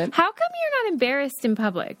super into it. How come you're not embarrassed in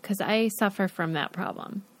public? Because I suffer from that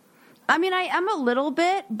problem. I mean, I am a little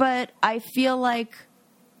bit, but I feel like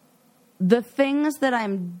the things that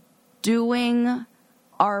I'm doing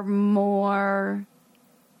are more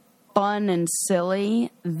fun and silly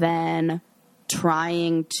than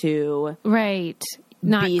trying to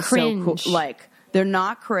not be cringe. so cool. Like they're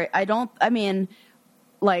not correct. I mean,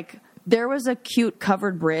 like there was a cute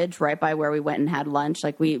covered bridge right by where we went and had lunch.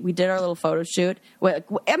 Like we did our little photo shoot. I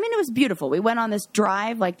mean, it was beautiful. We went on this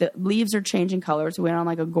drive, like the leaves are changing colors. We went on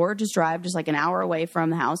like a gorgeous drive, just like an hour away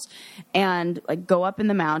from the house, and like go up in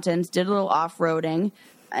the mountains, did a little off-roading,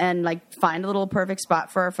 and like find a little perfect spot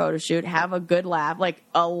for our photo shoot, have a good laugh, like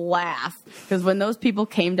a laugh. Because when those people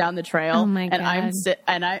came down the trail, oh my God.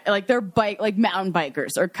 and I like they're like mountain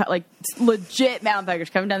bikers or like legit mountain bikers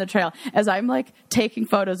coming down the trail, as I'm like taking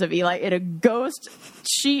photos of Eli in a ghost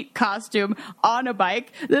sheet costume on a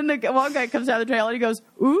bike. Then the one guy comes down the trail and he goes,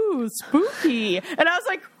 "Ooh, spooky," and I was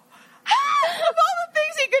like, of all the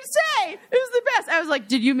things he could say, it was the best. I was like,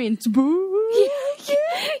 did you mean spooky?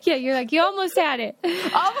 Yeah, you're like, you almost had it.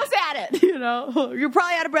 Almost had it, you know. You're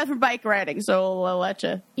probably out of breath from bike riding, so I'll let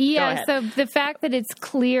you. Yeah, so the fact that it's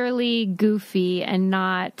clearly goofy and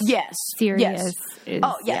not serious is...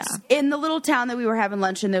 Oh, yes. Yeah. In the little town that we were having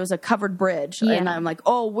lunch in, there was a covered bridge. Yeah. And I'm like,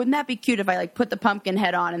 oh, wouldn't that be cute if I, like, put the pumpkin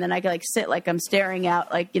head on and then I could, like, sit like I'm staring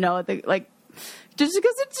out, like, you know, at the, like... Just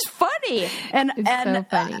because it's funny. And so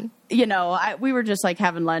funny. You know, we were just like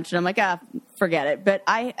having lunch and I'm like, forget it. But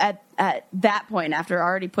I, at that point, after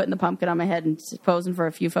already putting the pumpkin on my head and posing for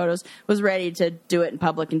a few photos, was ready to do it in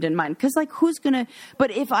public and didn't mind. Because like, who's going to,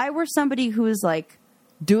 but if I were somebody who was like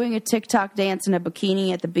doing a TikTok dance in a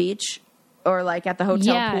bikini at the beach or like at the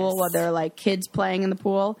hotel pool while there are like kids playing in the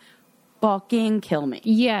pool, fucking kill me.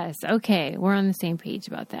 Yes. Okay. We're on the same page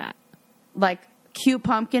about that. Like cute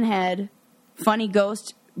pumpkin head, funny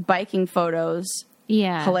ghost biking photos.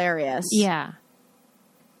 Yeah. Hilarious. Yeah.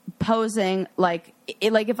 Posing like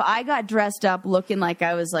if I got dressed up looking like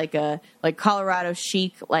I was like a Colorado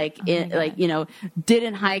chic, like you know,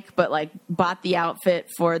 didn't hike but like bought the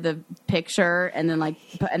outfit for the picture and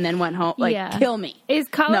then went home, like kill me. Is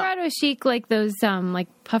Colorado chic like those like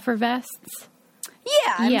puffer vests?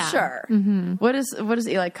 Yeah, I'm Yeah. sure. Mm-hmm. What does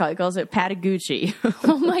Eli call it? He calls it Patagucci.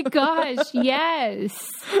 Oh my gosh, yes.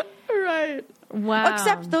 Right. Wow.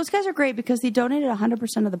 Except those guys are great because they donated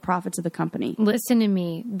 100% of the profits of the company. Listen to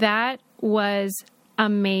me. That was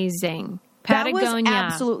amazing. Patagonia. That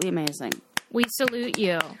was absolutely amazing. We salute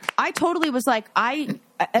you. I totally was like,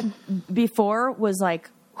 before was like,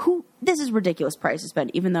 this is ridiculous price to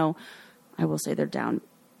spend, even though I will say their down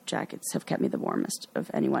jackets have kept me the warmest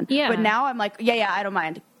of anyone. Yeah. But now I'm like, I don't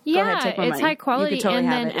mind. Go ahead, take my it's money. high quality You can totally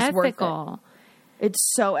and have then it. It's worth ethical. it.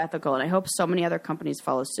 It's so ethical, and I hope so many other companies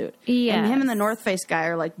follow suit. Yes. And him and the North Face guy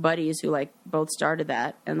are like buddies who like both started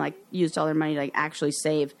that and like used all their money to like actually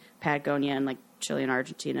save Patagonia and like Chile and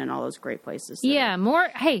Argentina and all those great places. Yeah,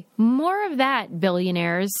 more of that,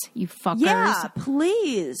 billionaires, you fuckers. Yeah,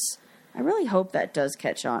 please. I really hope that does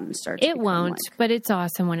catch on and start to It become, won't, like, but it's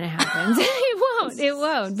awesome when it happens. It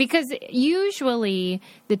won't. Because usually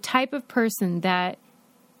the type of person that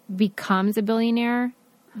becomes a billionaire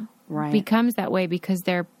becomes that way because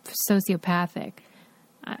they're sociopathic.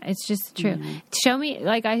 It's just true. Mm-hmm. Show me,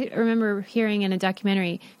 like I remember hearing in a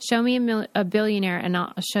documentary, show me a billionaire and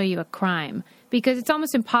I'll show you a crime. Because it's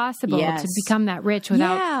almost impossible to become that rich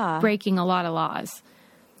without breaking a lot of laws.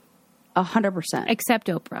 100%. Except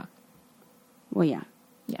Oprah. Well, yeah.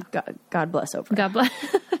 God bless Oprah. God bless.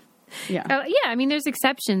 Yeah. I mean, there's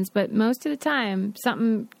exceptions, but most of the time,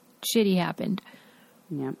 something shitty happened.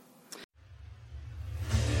 Yeah.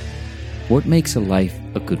 What makes a life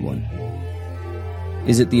a good one?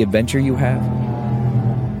 Is it the adventure you have?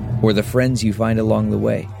 Or the friends you find along the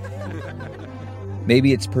way?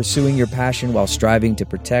 Maybe it's pursuing your passion while striving to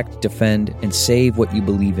protect, defend, and save what you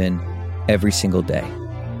believe in every single day.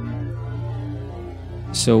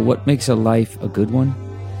 So what makes a life a good one?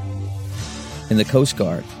 In the Coast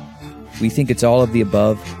Guard, we think it's all of the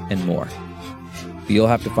above and more. But you'll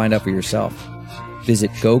have to find out for yourself.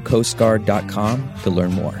 Visit gocoastguard.com to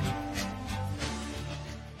learn more.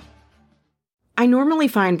 I normally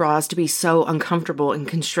find bras to be so uncomfortable and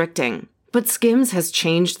constricting, but Skims has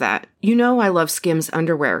changed that. You know I love Skims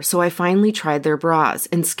underwear, so I finally tried their bras,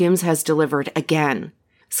 and Skims has delivered again.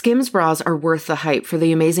 Skims bras are worth the hype for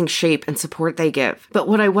the amazing shape and support they give, but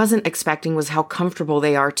what I wasn't expecting was how comfortable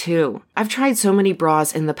they are too. I've tried so many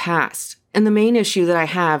bras in the past, and the main issue that I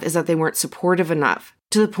have is that they weren't supportive enough,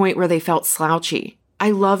 to the point where they felt slouchy. I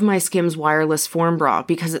love my Skims wireless form bra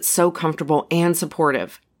because it's so comfortable and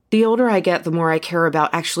supportive. The older I get, the more I care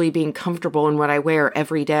about actually being comfortable in what I wear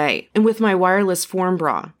every day. And with my wireless form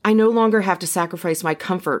bra, I no longer have to sacrifice my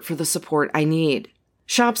comfort for the support I need.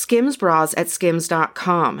 Shop Skims bras at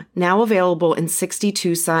skims.com, now available in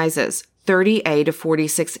 62 sizes, 30A to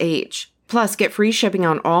 46H. Plus, get free shipping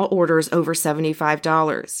on all orders over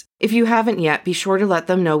 $75. If you haven't yet, be sure to let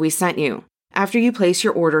them know we sent you. After you place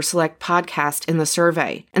your order, select podcast in the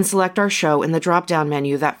survey and select our show in the drop-down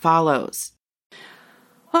menu that follows.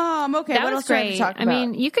 Okay. That what was else do I have great. to talk about? I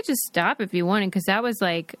mean, you could just stop if you wanted because that was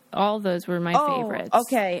like all those were my favorites.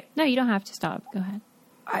 Okay. No, you don't have to stop. Go ahead.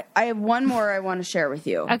 I have one more I want to share with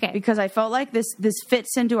you. Okay. Because I felt like this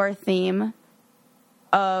fits into our theme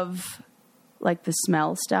of like the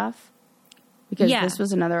smell stuff. Because this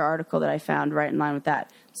was another article that I found right in line with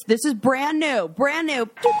that. So this is brand new. Breaking news.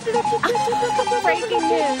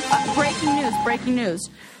 Breaking news.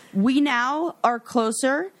 We now are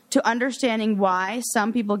closer to understanding why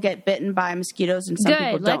some people get bitten by mosquitoes and some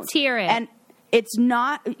people don't. Let's hear it. And it's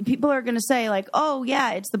not, people are going to say like, oh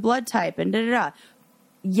yeah, it's the blood type and da-da-da.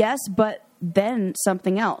 Yes, but then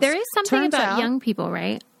something else. There is something Turns about out, young people,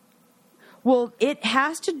 right? Well, it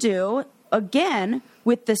has to do, again,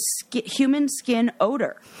 with the human skin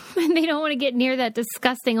odor. They don't want to get near that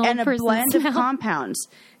disgusting old and a person blend smell. of compounds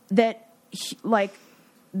that, like,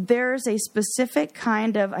 there's a specific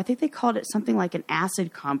kind of, I think they called it something like an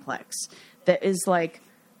acid complex that is like,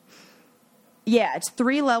 it's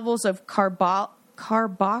 3 levels of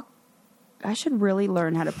I should really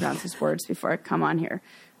learn how to pronounce these words before I come on here.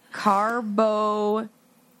 Carboxylic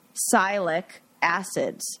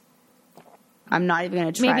acids. I'm not even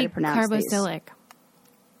going to try to pronounce these. Carboxylic.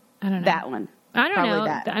 I don't know. That one. I don't Probably know.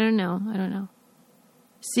 that. I don't know.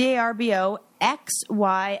 Carboxylic.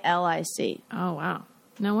 Oh, wow.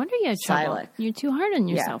 No wonder you had trouble. Xylic. You're too hard on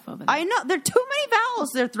yourself over there. I know. There are too many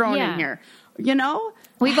vowels they're throwing in here. You know?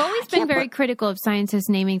 We've always been very critical of scientists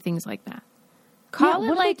naming things like that. Call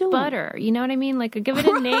it like butter. You know what I mean? Like give it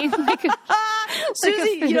a name.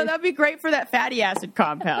 Susie, that'd be great for that fatty acid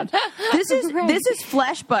compound. This is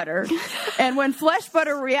flesh butter. And when flesh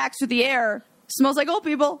butter reacts with the air, smells like old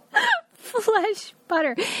people. Flesh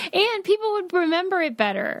butter. And people would remember it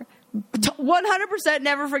better. 100%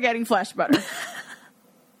 never forgetting flesh butter.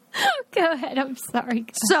 Go ahead. I'm sorry.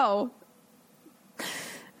 So,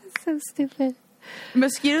 That's so stupid.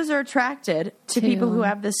 mosquitoes are attracted to people who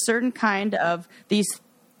have this certain kind of these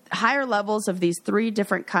higher levels of these 3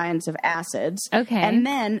 different kinds of acids. Okay. And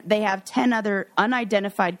then they have 10 other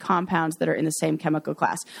unidentified compounds that are in the same chemical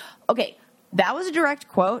class. Okay, that was a direct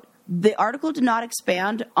quote. The article did not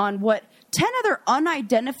expand on what 10 other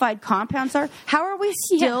unidentified compounds are. How are we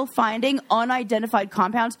still finding unidentified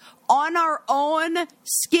compounds on our own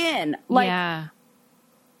skin? Yeah.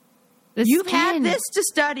 You've had this to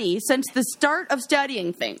study since the start of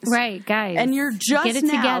studying things. Right, guys. And you're just Get it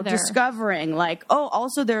now together. discovering, like, oh,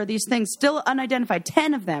 also there are these things still unidentified,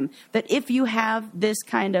 10 of them, that if you have this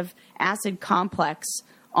kind of acid complex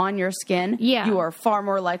on your skin, you are far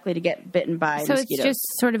more likely to get bitten by mosquitoes. So it's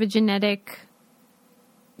just sort of a genetic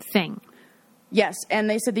thing. Yes, and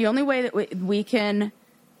they said the only way that we can,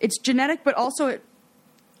 it's genetic, but also it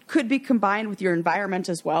could be combined with your environment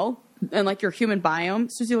as well. And like your human biome.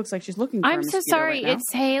 Susie looks like she's looking for a I'm mosquito so sorry. right now.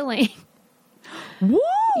 It's hailing. Woo!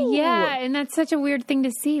 Yeah, and that's such a weird thing to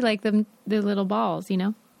see, like the little balls, you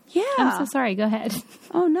know? Yeah. I'm so sorry. Go ahead.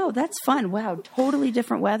 Oh, no, that's fun. Wow, totally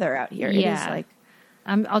different weather out here. Yeah. It is like...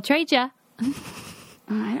 I'll trade you.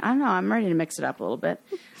 I don't know. I'm ready to mix it up a little bit.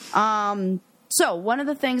 So one of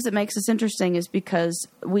the things that makes this interesting is because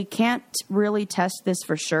we can't really test this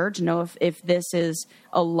for sure to know if this is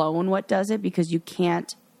alone what does it, because you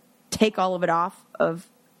can't take all of it off of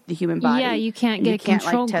the human body. Yeah, you can't get a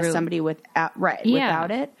control test group. somebody without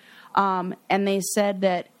it. And they said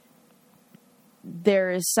that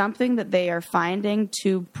there is something that they are finding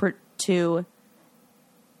to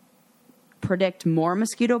predict more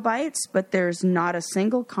mosquito bites, but there's not a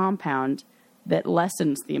single compound that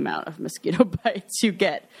lessens the amount of mosquito bites you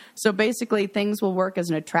get. So basically, things will work as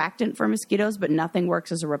an attractant for mosquitoes, but nothing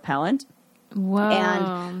works as a repellent. Whoa.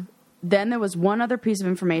 And then there was one other piece of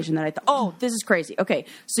information that I thought, oh, this is crazy. Okay,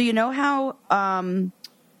 so you know how,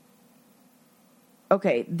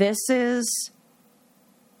 this is,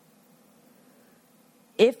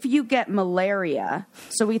 if you get malaria,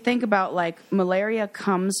 so we think about like malaria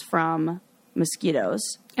comes from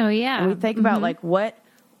mosquitoes. Oh, yeah. And we think about like what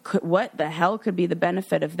the hell could be the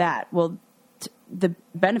benefit of that? Well, the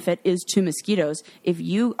benefit is to mosquitoes. If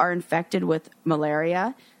you are infected with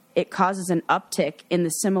malaria, it causes an uptick in the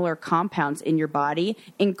similar compounds in your body,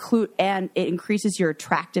 and it increases your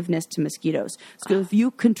attractiveness to mosquitoes. So if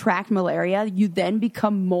you contract malaria, you then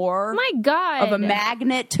become more of a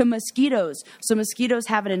magnet to mosquitoes. So mosquitoes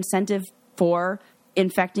have an incentive for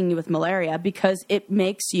infecting you with malaria because it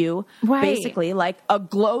makes you basically like a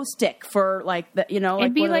glow stick for like the, you know,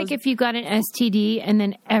 it'd be like if you got an STD and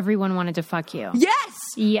then everyone wanted to fuck you. Yes.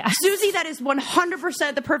 Yes. Susie, that is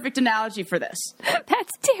 100% the perfect analogy for this.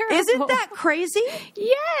 That's terrible. Isn't that crazy?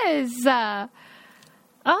 Yes.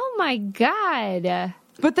 Oh my God.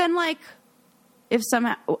 But then like if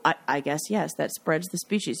somehow, I guess, yes, that spreads the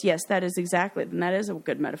species. Yes, that is exactly, and that is a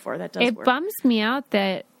good metaphor. That does work. It bums me out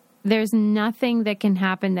that there's nothing that can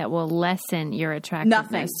happen that will lessen your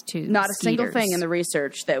attractiveness to not a single thing in the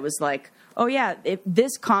research that was like, oh yeah, if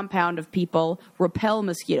this compound of people repel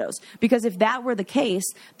mosquitoes. Because if that were the case,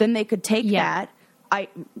 then they could take that,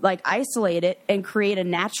 isolate it and create a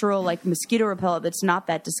natural like mosquito repellent that's not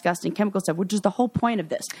that disgusting chemical stuff, which is the whole point of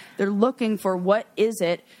this. They're looking for what is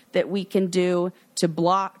it that we can do to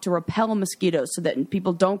repel mosquitoes so that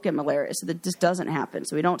people don't get malaria, so that this doesn't happen,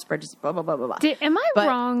 so we don't spread disease, blah, blah, blah, blah, blah. Am I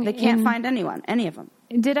wrong? They can't find any of them.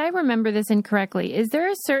 Did I remember this incorrectly? Is there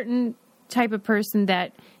a certain type of person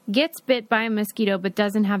that gets bit by a mosquito but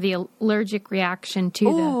doesn't have the allergic reaction to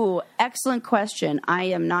them? Ooh, excellent question. I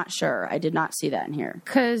am not sure. I did not see that in here.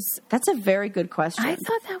 Because that's a very good question. I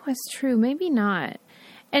thought that was true. Maybe not.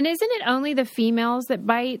 And isn't it only the females that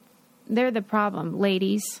bite? They're the problem,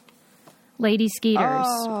 ladies. Lady skeeters.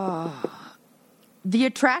 Oh. The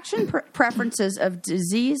attraction preferences of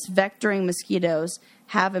disease-vectoring mosquitoes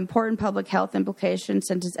have important public health implications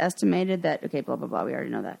since it's estimated that, okay, blah, blah, blah, we already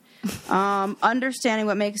know that. Understanding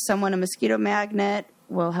what makes someone a mosquito magnet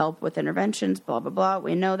will help with interventions, blah, blah, blah.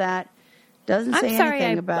 We know that. Doesn't say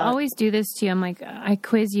anything about... I always do this to you. I'm like, I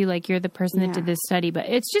quiz you like you're the person that did this study, but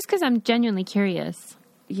it's just because I'm genuinely curious.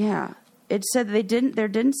 Yeah. It said there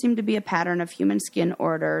didn't seem to be a pattern of human skin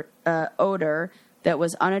odor that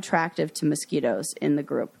was unattractive to mosquitoes in the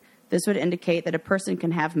group. This would indicate that a person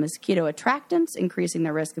can have mosquito attractants, increasing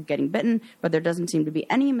their risk of getting bitten, but there doesn't seem to be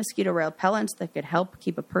any mosquito repellents that could help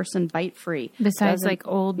keep a person bite-free. Besides, like,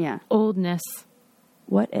 oldness.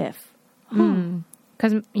 What if?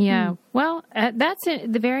 Because, well, that's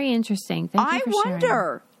very interesting. Thank you for sharing. I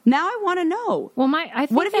wonder. Now I want to know. Well, I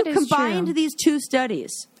think what if you combined these two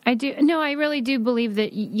studies? I do. No, I really do believe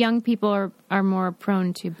that young people are more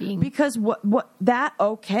prone to being. Because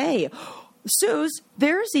okay. Suze,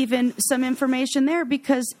 there's even some information there,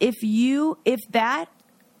 because if that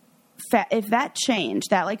change,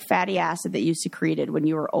 that like fatty acid that you secreted when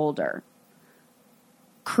you were older,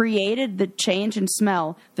 created the change in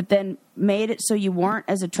smell that then made it so you weren't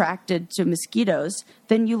as attracted to mosquitoes,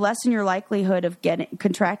 then you lessen your likelihood of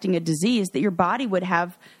contracting a disease that your body would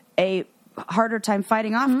have a harder time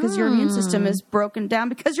fighting off, because your immune system is broken down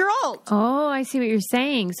because you're old. Oh, I see what you're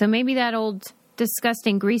saying. So maybe that old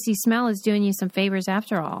disgusting greasy smell is doing you some favors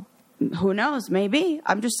after all. Who knows? Maybe.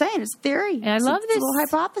 I'm just saying, it's theory. I love this little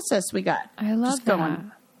hypothesis we got. I love just that.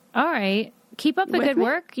 Going. All right. Keep up the good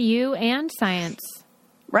work, you and science.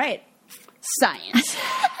 Right. Science.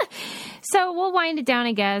 So we'll wind it down,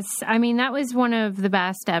 I guess. I mean, that was one of the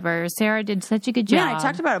best ever. Sarah did such a good job. Yeah, I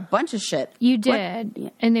talked about a bunch of shit. You did.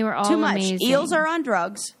 What? And they were all too much. Amazing. Eels are on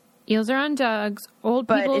drugs. Eels are on drugs. Old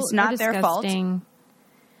but people it's not are their fault.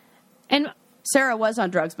 And Sarah was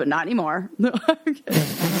on drugs, but not anymore.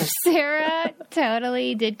 Sarah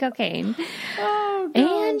totally did cocaine. Oh,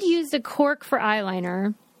 and used a cork for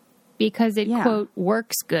eyeliner because it, quote,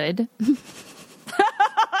 works good.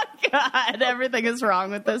 God, everything is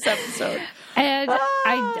wrong with this episode. And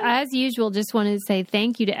I, as usual, just wanted to say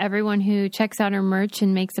thank you to everyone who checks out our merch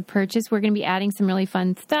and makes a purchase. We're going to be adding some really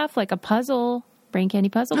fun stuff, like a puzzle, brain candy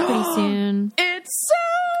puzzle, pretty soon. It's so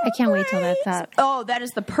I can't wait till that's up. Oh, that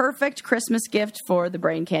is the perfect Christmas gift for the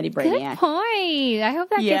Brain Candy Brainiac. Good point. I hope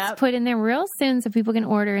that gets put in there real soon so people can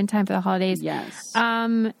order in time for the holidays. Yes.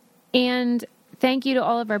 And thank you to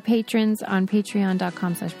all of our patrons on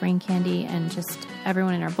patreon.com/braincandy and just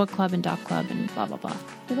everyone in our book club and doc club and blah, blah, blah.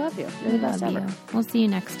 We love you. We love you. We'll see you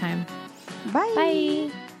next time. Bye.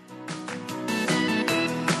 Bye.